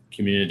this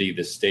community,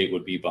 this state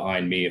would be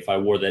behind me. If I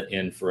wore that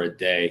in for a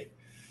day,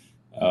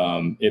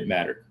 it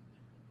mattered.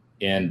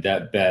 And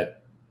that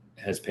bet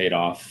has paid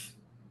off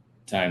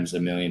times a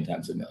million.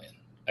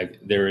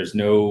 There is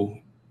no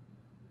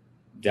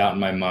doubt in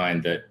my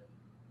mind that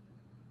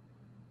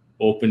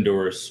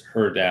Opendorse,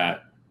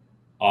 Herdat,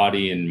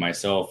 Audie, and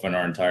myself and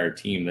our entire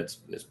team that's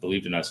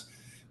believed in us,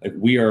 like,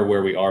 we are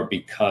where we are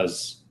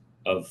because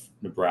of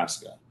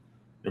Nebraska.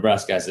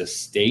 Nebraska as a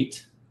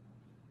state,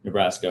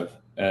 Nebraska,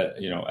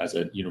 as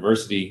a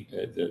university,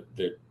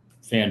 the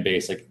fan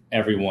base, like,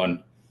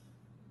 everyone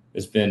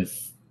has been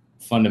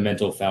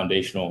fundamental,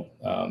 foundational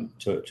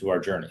to our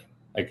journey.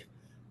 Like,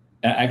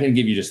 I can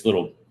give you just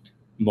little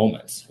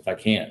moments if I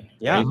can.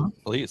 Yeah, right?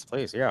 please.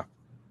 Yeah.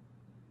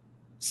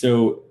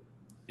 So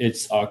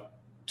it's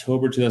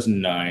October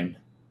 2009.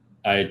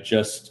 I had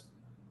just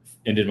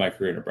ended my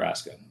career in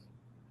Nebraska.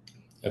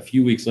 A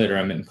few weeks later,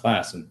 I'm in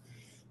class, and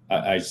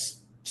I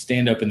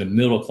stand up in the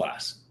middle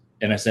class,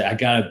 and I say, I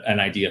got an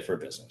idea for a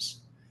business.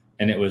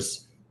 And it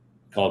was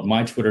called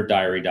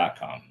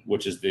mytwitterdiary.com,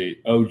 which is the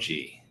OG,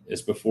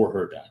 is before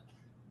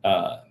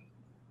Herdat.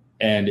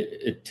 And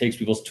it takes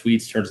people's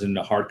tweets, turns it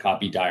into a hard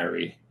copy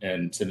diary,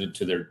 and sends it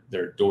to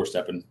their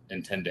doorstep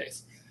in 10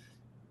 days.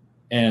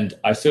 And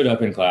I stood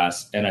up in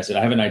class and I said,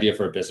 I have an idea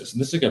for a business.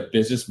 And this is like a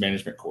business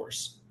management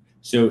course.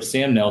 So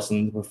Sam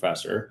Nelson, the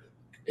professor,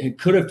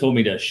 could have told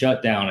me to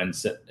shut down and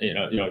sit,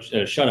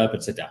 shut up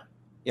and sit down.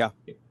 Yeah.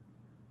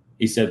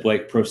 He said,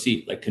 Blake,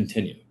 proceed, like,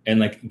 continue, and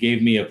like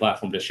gave me a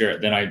platform to share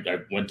it. Then I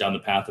went down the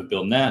path of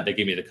building that. They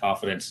gave me the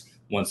confidence.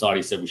 Once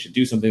Audie said we should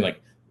do something,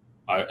 like,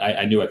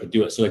 I knew I could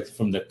do it. So, like,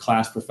 from the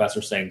class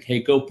professor saying,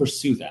 hey, go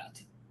pursue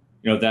that,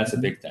 that's a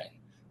big thing,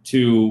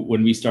 to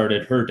when we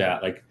started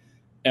Herdat, like,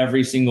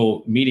 every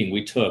single meeting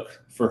we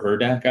took for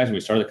Herdat, guys, when we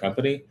started the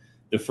company,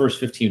 the first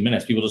 15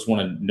 minutes, people just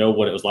want to know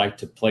what it was like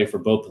to play for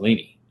Bo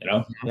Pelini,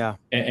 Yeah.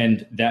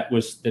 And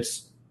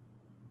that's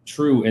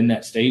true in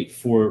that state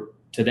for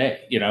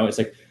today. It's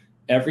like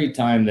every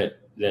time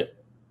that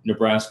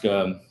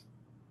Nebraska,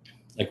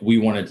 like, we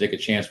wanted to take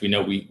a chance, we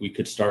know we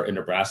could start in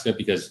Nebraska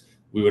because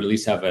we would at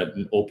least have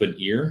an open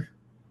ear,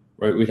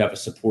 right? We'd have a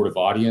supportive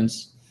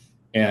audience,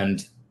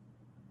 and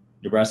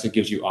Nebraska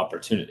gives you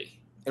opportunity.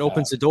 It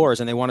opens the doors,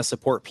 and they want to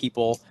support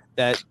people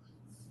that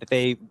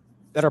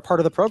are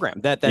part of the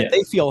program, that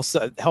they feel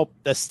help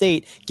the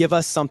state give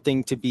us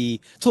something to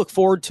look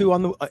forward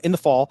to in the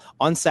fall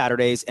on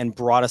Saturdays, and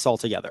brought us all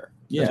together.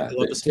 Yeah,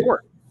 the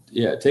support.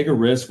 Take a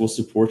risk. We'll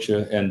support you.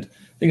 And the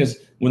thing is,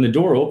 when the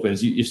door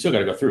opens, you still got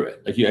to go through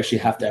it. Like, you actually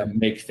have to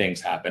make things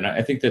happen.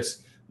 I think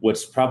that's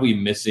what's probably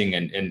missing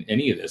in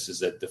any of this, is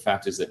that the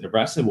fact is that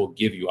Nebraska will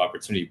give you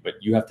opportunity, but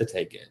you have to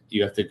take it.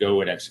 You have to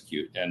go and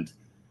execute. And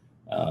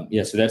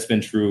So that's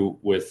been true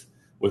with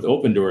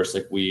Opendorse.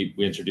 Like we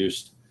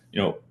introduced,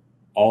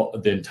 all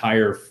the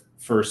entire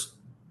first,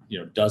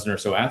 dozen or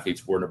so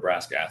athletes were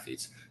Nebraska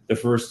athletes. The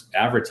first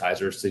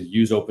advertisers to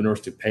use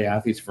Opendorse to pay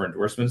athletes for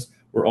endorsements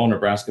were all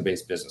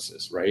Nebraska-based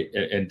businesses, right?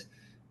 And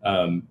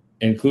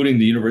including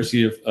the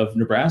University of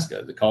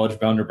Nebraska, the College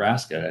Bound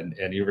Nebraska,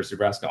 and University of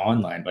Nebraska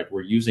Online. Like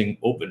we're using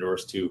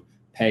Opendorse to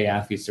pay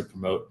athletes to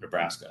promote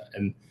Nebraska.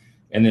 And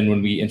then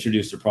when we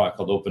introduced a product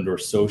called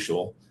Opendorse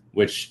Social,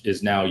 which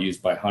is now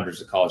used by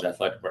hundreds of college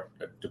athletic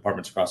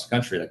departments across the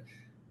country, like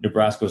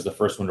Nebraska was the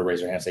first one to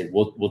raise their hand and say,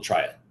 we'll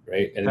try it,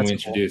 right? And then we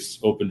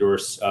introduced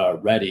Opendorse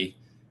Ready,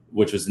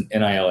 which was an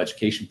NIL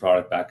education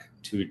product back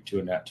two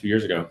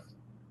years ago.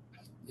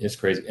 It's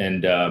crazy.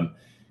 And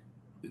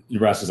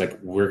Nebraska's like,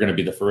 we're going to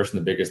be the first and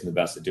the biggest and the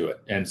best to do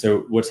it. And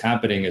so what's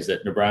happening is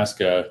that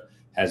Nebraska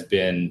has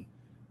been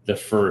the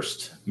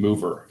first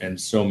mover in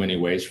so many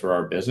ways for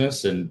our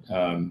business.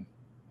 And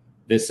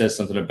this says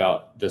something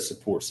about the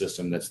support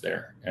system that's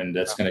there. And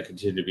that's going to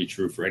continue to be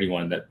true for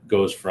anyone that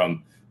goes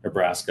from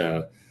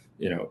Nebraska,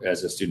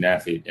 as a student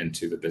athlete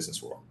into the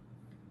business world.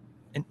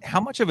 And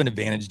how much of an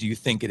advantage do you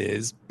think it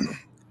is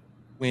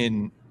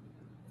when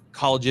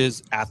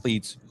colleges,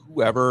 athletes,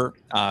 whoever,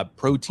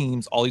 pro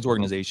teams, all these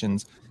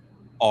organizations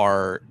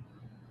are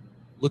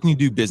looking to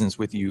do business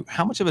with you?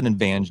 How much of an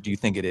advantage do you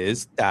think it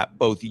is that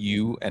both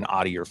you and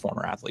Adi are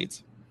former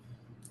athletes?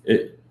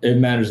 It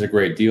matters a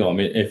great deal. I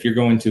mean, if you're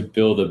going to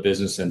build a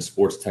business in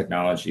sports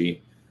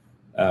technology,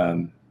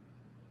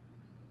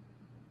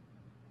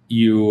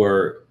 you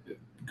are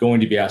going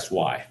to be asked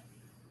why.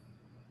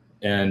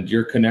 And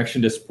your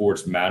connection to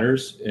sports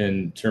matters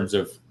in terms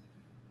of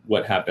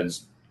what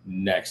happens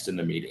next in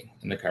the meeting,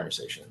 in the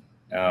conversation.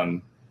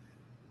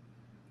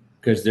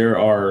 Because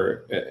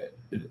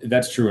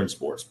that's true in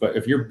sports. But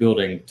if you're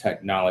building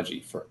technology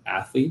for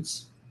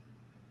athletes,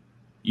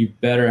 you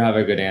better have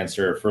a good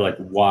answer for like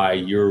why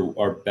you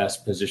are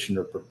best positioned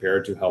or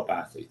prepared to help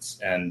athletes.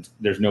 And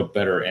there's no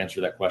better answer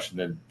to that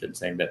question than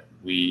saying that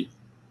we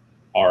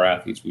are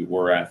athletes, we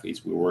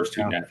were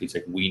student athletes,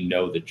 like we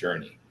know the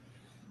journey.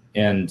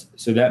 And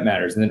so that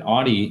matters. And then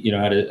Adi,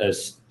 had a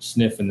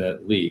sniff in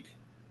the league.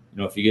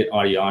 If you get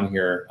Adi on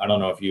here, I don't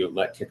know if you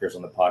let kickers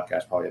on the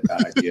podcast, probably a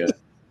bad idea.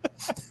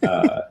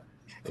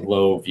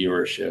 Low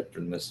viewership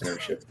and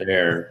listenership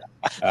there.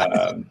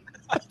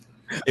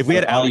 If we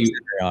had Alex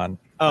on,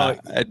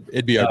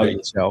 it'd be our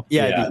biggest show.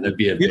 Yeah, that'd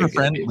be we have a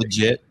friend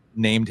legit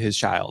named his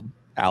child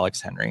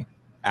Alex Henry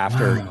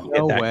after he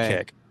hit that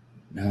kick.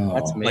 No,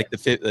 that's like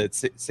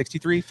the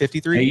 63,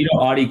 53. Hey,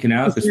 Adi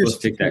Kanalik is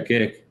supposed to take that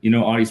kick.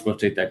 Adi's supposed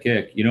to take that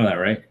kick. You know that,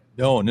 right?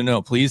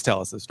 No. Please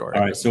tell us the story.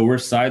 All right, so we're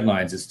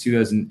sidelines. It's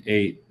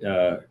 2008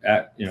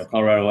 at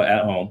Colorado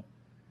at home,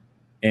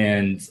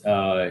 and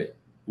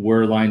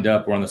we're lined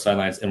up. We're on the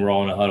sidelines, and we're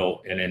all in a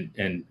huddle.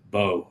 And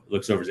Bo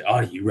looks over and says,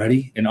 "Adi, you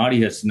ready?" And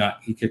Adi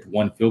he kicked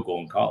one field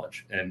goal in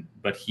college,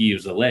 but he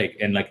was a leg.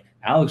 And like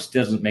Alex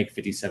doesn't make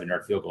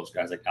 57-yard field goals,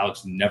 guys. Like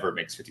Alex never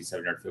makes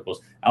 57-yard field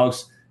goals.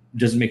 Alex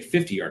doesn't make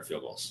 50-yard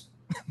field goals.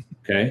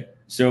 Okay.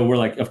 So we're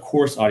like, of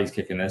course Adi's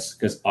kicking this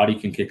because Adi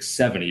can kick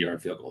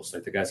 70-yard field goals.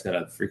 Like the guy's got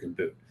a freaking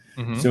boot.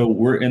 Mm-hmm. So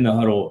we're in the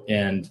huddle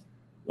and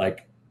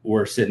like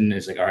we're sitting.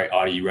 It's like, all right,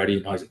 Adi, you ready?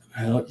 And Adi's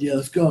like, yeah,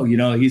 let's go.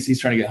 He's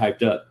trying to get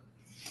hyped up.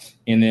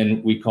 And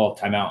then we call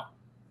timeout.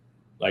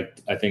 Like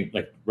I think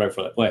like right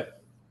for that play.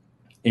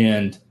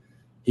 And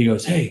he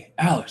goes, "Hey,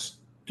 Alex,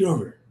 get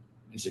over here."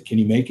 He said, "Can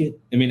you make it?"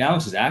 I mean,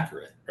 Alex is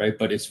accurate, right?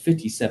 But it's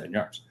 57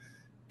 yards.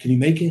 "Can you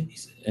make it?" He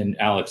said, and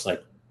Alex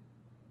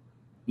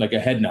like a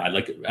head nod,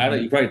 like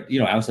you probably,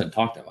 Alex doesn't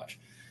talk that much.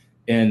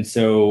 And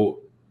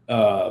so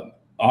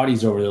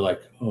Adi's over there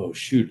like, oh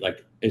shoot,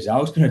 like is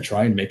Alex going to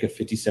try and make a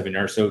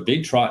 57-yard? So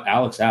they trot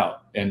Alex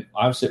out and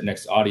I'm sitting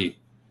next to Adi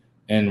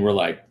and we're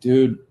like,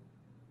 dude,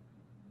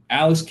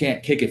 Alex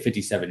can't kick it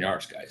 57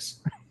 yards, guys.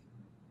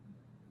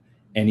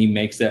 And he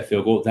makes that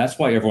field goal. That's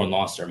why everyone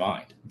lost their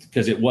mind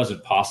because it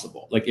wasn't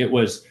possible. Like it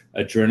was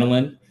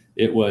adrenaline.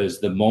 It was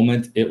the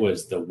moment. It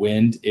was the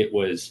wind. It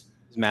was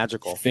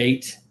magical.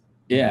 Fate.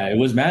 Yeah, it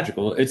was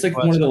magical. It's like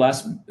one of the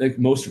last,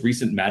 most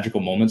recent magical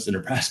moments in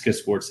Nebraska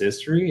sports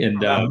history.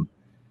 And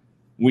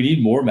we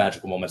need more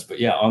magical moments. But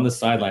yeah, on the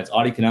sidelines,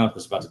 Adi Kanalik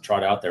was about to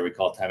trot out there. We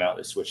called timeout.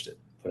 They switched it,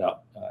 put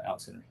out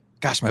Alex Henry.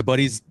 Gosh, my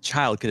buddy's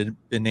child could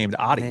have been named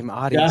Adi.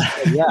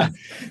 Yeah.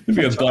 There'd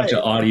be a bunch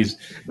of Adis.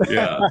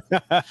 Yeah.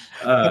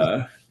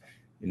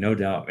 No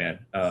doubt,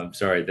 man.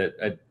 Sorry that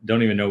I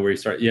don't even know where you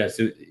start. Yeah.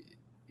 So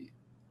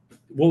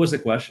what was the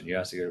question? You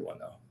asked a good one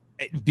though.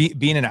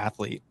 Being an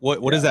athlete,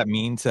 what does that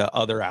mean to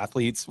other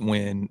athletes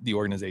when the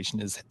organization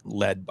is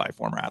led by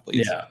former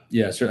athletes?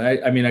 Yeah. So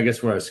I mean, I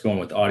guess where I was going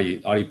with Adi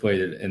played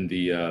it in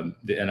the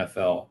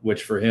NFL,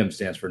 which for him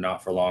stands for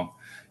not for long,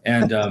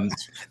 and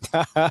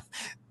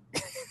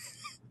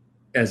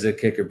as a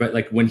kicker. But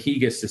like when he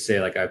gets to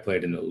say like I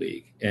played in the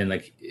league, and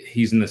like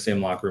he's in the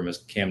same locker room as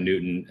Cam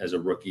Newton as a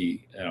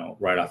rookie,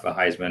 right off a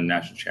Heisman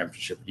national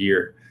championship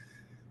year.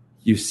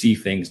 You see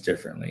things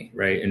differently,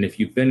 right? And if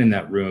you've been in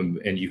that room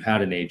and you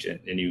had an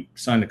agent and you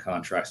signed the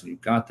contracts and you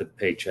got the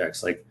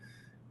paychecks, like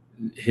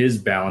his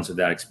balance of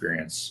that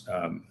experience,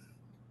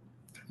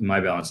 my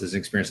balance is an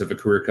experience of a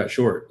career cut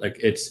short.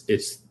 Like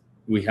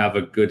we have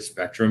a good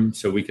spectrum,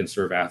 so we can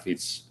serve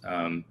athletes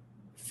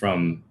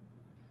from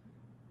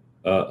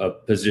a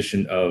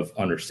position of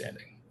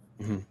understanding.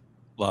 Mm-hmm.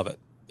 Love it.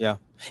 Yeah.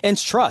 And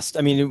it's trust.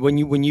 I mean, when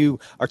you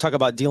are talking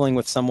about dealing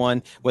with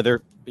someone,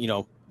 whether,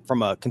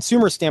 from a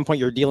consumer standpoint,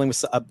 you're dealing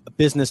with a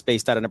business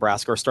based out of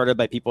Nebraska or started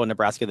by people in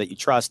Nebraska that you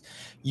trust,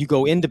 you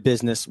go into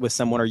business with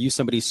someone or use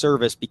somebody's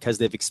service because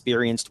they've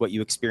experienced what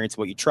you experience,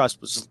 what you trust,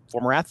 which is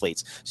former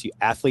athletes. So you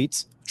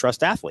athletes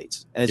trust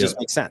athletes, and it just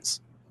makes sense.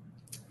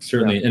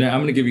 Certainly. Yeah. And I'm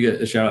going to give you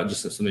a shout out,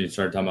 just something you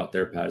started talking about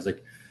there, Pat, is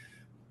like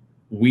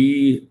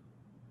we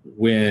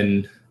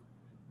win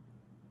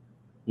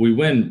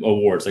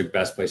awards like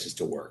best places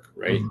to work,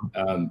 right?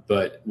 Mm-hmm.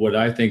 But what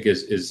I think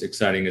is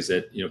exciting is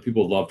that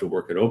people love to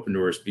work at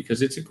Opendorse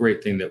because it's a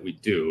great thing that we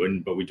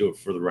do, but we do it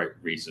for the right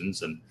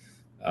reasons and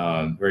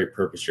very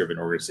purpose-driven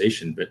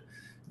organization. But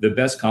the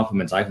best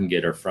compliments I can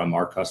get are from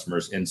our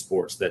customers in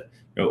sports that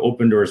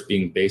Opendorse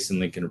being based in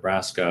Lincoln,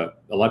 Nebraska.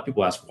 A lot of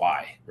people ask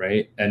why,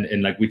 right?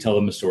 And like we tell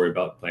them a story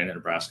about playing in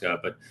Nebraska,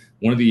 but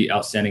one of the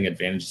outstanding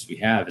advantages we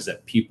have is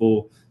that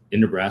people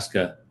in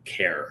Nebraska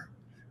care.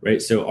 Right.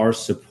 So our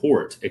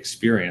support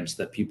experience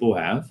that people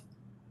have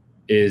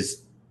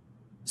is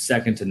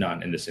second to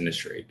none in this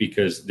industry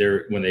because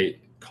when they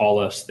call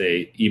us,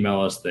 they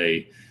email us,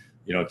 they,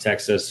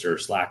 text us or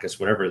Slack us,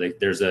 whatever.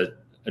 There's a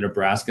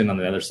Nebraskan on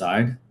the other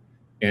side,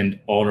 and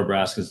all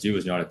Nebraskans do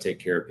is know how to take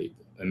care of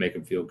people and make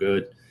them feel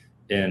good.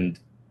 And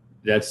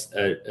that's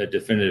a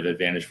definitive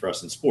advantage for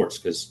us in sports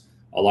because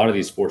a lot of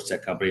these sports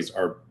tech companies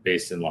are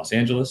based in Los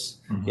Angeles,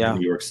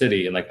 New York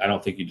City. And I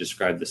don't think you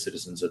describe the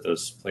citizens of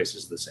those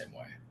places the same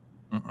way.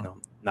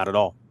 No, not at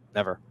all.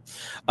 Never.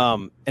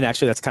 And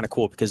actually, that's kind of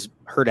cool because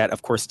Hurrdat,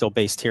 of course, still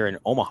based here in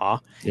Omaha.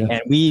 Yeah.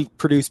 And we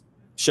produce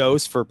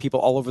shows for people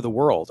all over the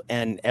world.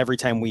 And every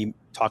time we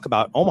talk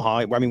about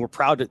Omaha, I mean, we're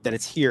proud that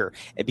it's here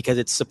because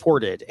it's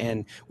supported.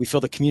 And we feel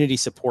the community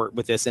support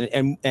with this.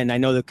 And I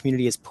know the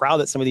community is proud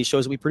that some of these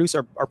shows that we produce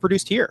are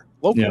produced here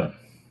locally. Yeah.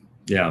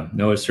 Yeah.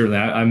 No, it's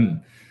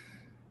certainly,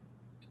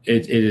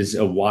 it is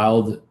a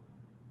wild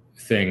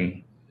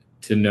thing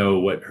to know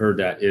what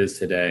Hurrdat is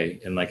today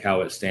and how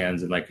it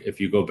stands. And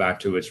if you go back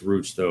to its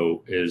roots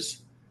though,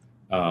 is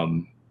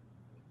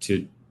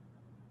to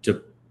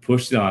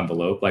push the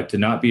envelope, to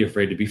not be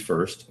afraid to be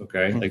first.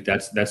 Okay.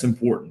 Mm-hmm. That's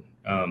important.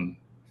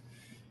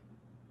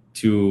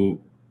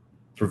 To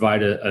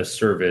provide a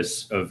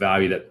service of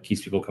value that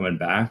keeps people coming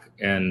back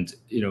and,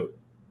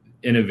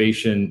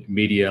 innovation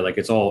media,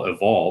 it's all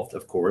evolved,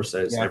 of course,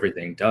 as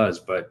everything does,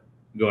 but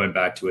going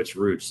back to its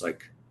roots,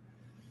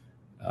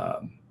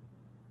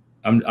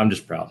 I'm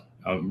just proud.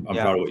 I'm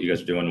proud of what you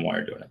guys are doing and why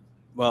you're doing it.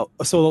 Well,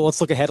 so let's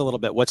look ahead a little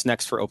bit. What's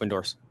next for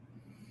Opendorse?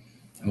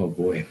 Oh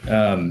boy.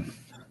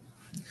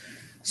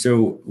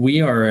 So we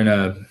are in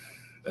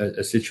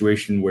a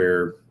situation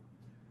where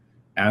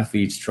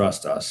athletes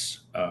trust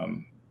us.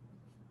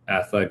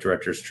 Athletic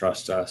directors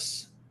trust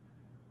us.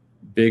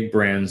 Big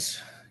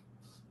brands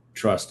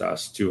trust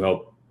us to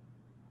help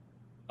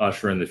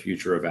usher in the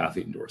future of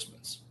athlete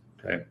endorsements.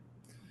 Okay.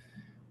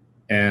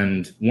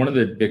 And one of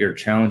the bigger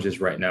challenges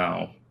right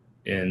now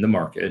in the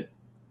market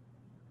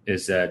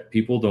is that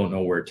people don't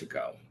know where to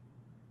go.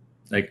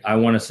 I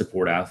want to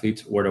support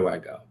athletes. Where do I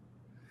go?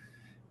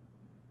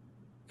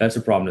 That's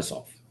a problem to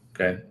solve.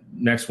 Okay.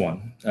 Next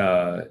one.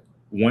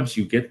 Once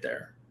you get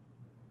there,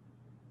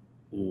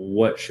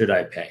 what should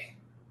I pay?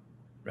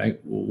 Right?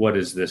 What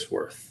is this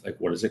worth?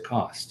 What does it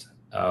cost?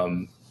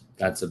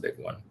 That's a big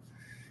one.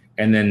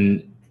 And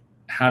then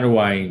how do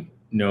I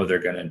know they're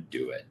going to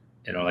do it?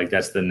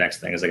 That's the next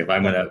thing is if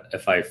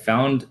I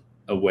found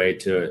a way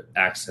to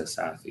access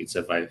athletes,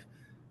 if I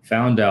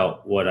found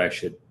out what I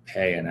should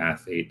pay an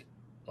athlete,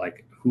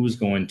 who's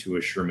going to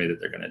assure me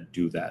that they're going to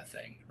do that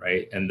thing,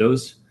 right? And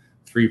those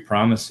three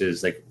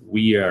promises,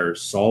 we are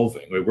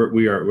solving.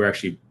 We're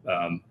actually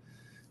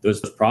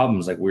those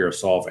problems we are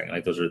solving.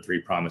 Those are the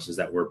three promises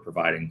that we're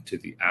providing to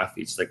the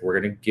athletes.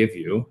 We're going to give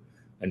you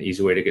an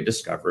easy way to get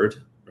discovered,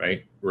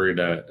 right? We're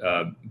going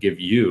to give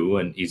you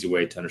an easy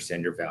way to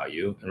understand your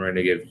value, and we're going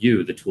to give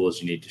you the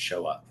tools you need to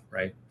show up,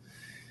 right?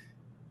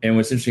 And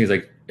what's interesting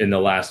is in the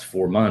last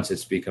 4 months,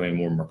 it's becoming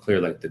more and more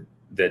clear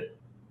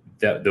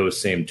that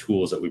those same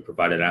tools that we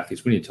provided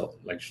athletes, we need to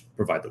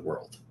provide the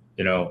world,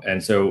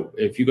 And so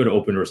if you go to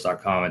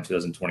opendorse.com in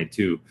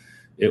 2022,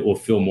 it will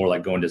feel more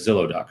like going to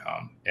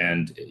Zillow.com,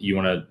 and you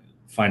want to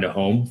find a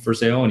home for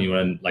sale, and you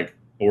want to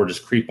or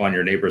just creep on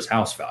your neighbor's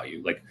house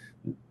value.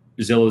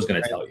 Zillow is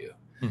going to tell you.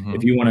 Mm-hmm.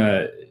 If you want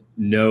to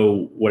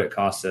know what it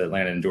costs to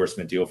land an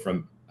endorsement deal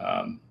from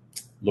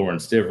Lauren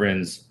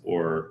Stivrins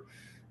or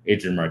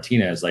Adrian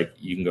Martinez,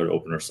 you can go to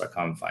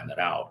opendorse.com and find that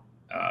out.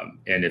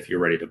 And if you're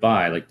ready to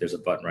buy, there's a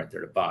button right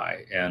there to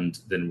buy. And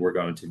then we're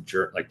going to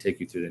take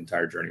you through the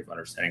entire journey of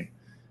understanding,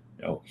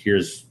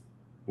 here's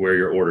where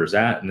your order's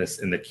at in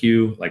the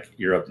queue.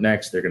 You're up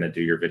next. They're going to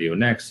do your video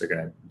next. They're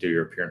going to do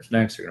your appearance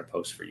next. They're going to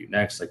post for you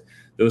next.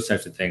 Those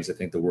types of things I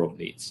think the world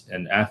needs.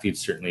 And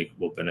athletes certainly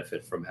will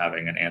benefit from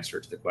having an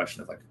answer to the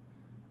question of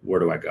where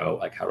do I go?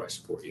 Like, how do I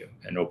support you?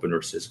 And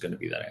Opendorse is going to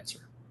be that answer.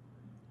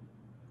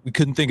 We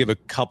couldn't think of a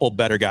couple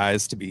better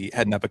guys to be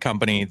heading up a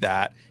company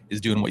that is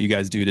doing what you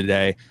guys do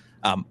today.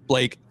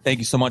 Blake, thank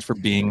you so much for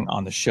being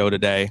on the show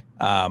today.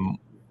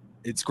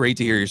 It's great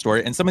to hear your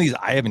story. And some of these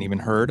I haven't even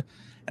heard,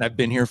 and I've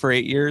been here for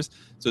 8 years.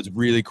 So it's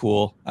really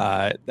cool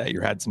that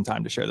you had some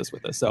time to share this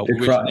with us. So we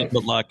wish you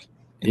good luck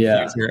in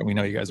the future, and we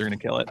know you guys are going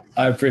to kill it.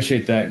 I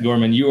appreciate that,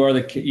 Gorman. You are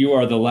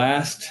the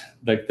last,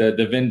 like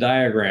the Venn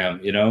diagram,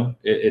 you know,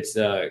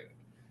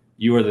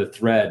 you are the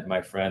thread,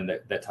 my friend,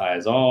 that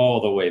ties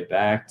all the way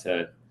back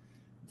to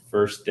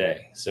first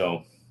day.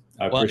 So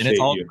I appreciate and it's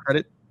all you.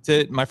 Credit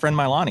to my friend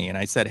Milani. And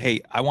I said,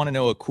 hey, I want to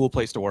know a cool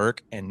place to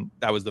work. And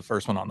that was the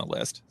first one on the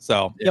list.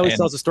 So he always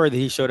tells a story that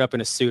he showed up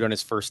in a suit on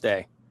his first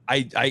day.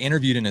 I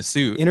interviewed in a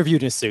suit.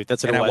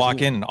 That's what and it was. I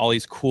walk in and all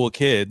these cool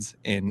kids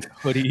in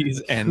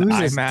hoodies and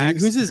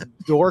IMAX. Who's this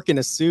dork in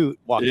a suit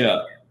walking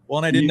in? Well,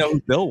 and I didn't know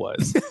who Bill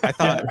was. I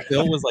thought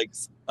Bill was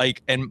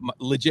like, and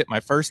legit, my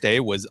first day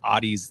was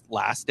Audie's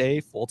last day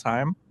full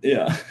time.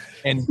 Yeah.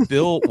 And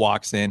Bill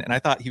walks in, and I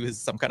thought he was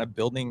some kind of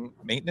building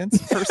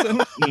maintenance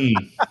person.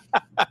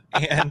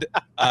 And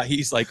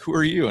he's like, "Who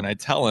are you?" And I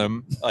tell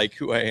him like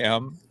who I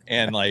am,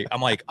 and like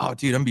I'm like, "Oh,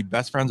 dude, I'm gonna be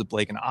best friends with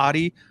Blake and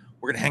Audie.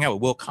 We're gonna hang out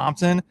with Will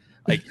Compton.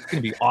 Like, it's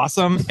gonna be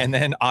awesome." And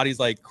then Audie's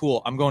like,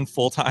 "Cool, I'm going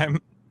full time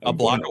a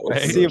block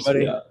away. See you,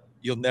 buddy. Yeah.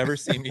 You'll never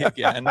see me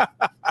again."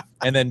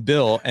 And then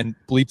Bill, and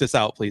bleep this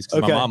out, please,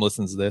 because my mom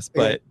listens to this.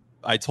 But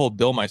I told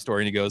Bill my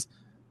story, and he goes,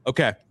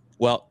 "Okay,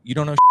 well, you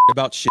don't know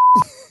about shit,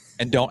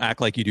 and don't act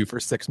like you do for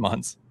 6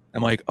 months."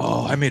 I'm like,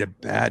 "Oh, I made a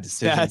bad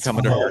decision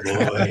coming to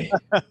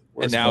her."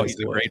 And now he's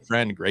a great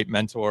friend, great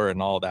mentor,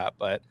 and all that.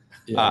 But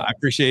I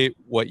appreciate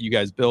what you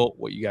guys built,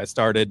 what you guys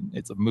started.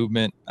 It's a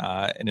movement,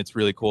 and it's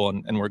really cool.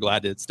 And we're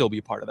glad to still be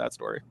a part of that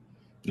story.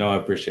 No, I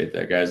appreciate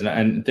that, guys,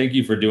 and thank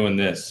you for doing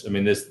this. I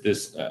mean,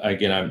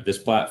 this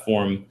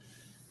platform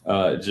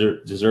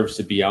deserves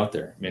to be out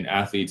there. I mean,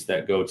 athletes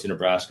that go to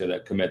Nebraska,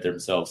 that commit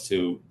themselves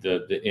to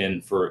the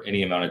end for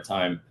any amount of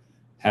time,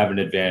 have an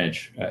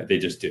advantage. They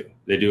just do.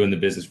 They do in the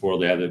business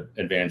world. They have the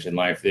advantage in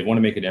life. They want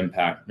to make an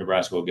impact.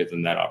 Nebraska will give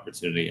them that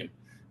opportunity, and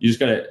you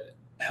just got to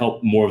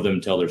help more of them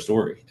tell their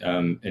story.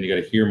 And you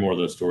got to hear more of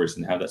those stories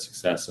and have that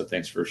success. So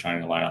thanks for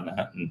shining a light on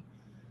that.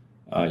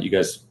 And you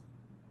guys,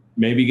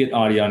 maybe get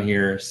Audie on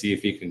here, see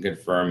if he can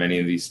confirm any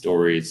of these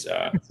stories.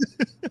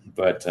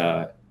 But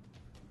I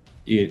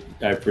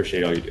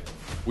appreciate all you do.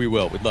 We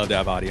will. We'd love to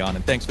have Audie on.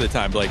 And thanks for the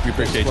time, Blake. We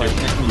appreciate you.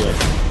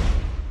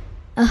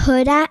 A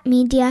Huda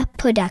Media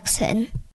Production.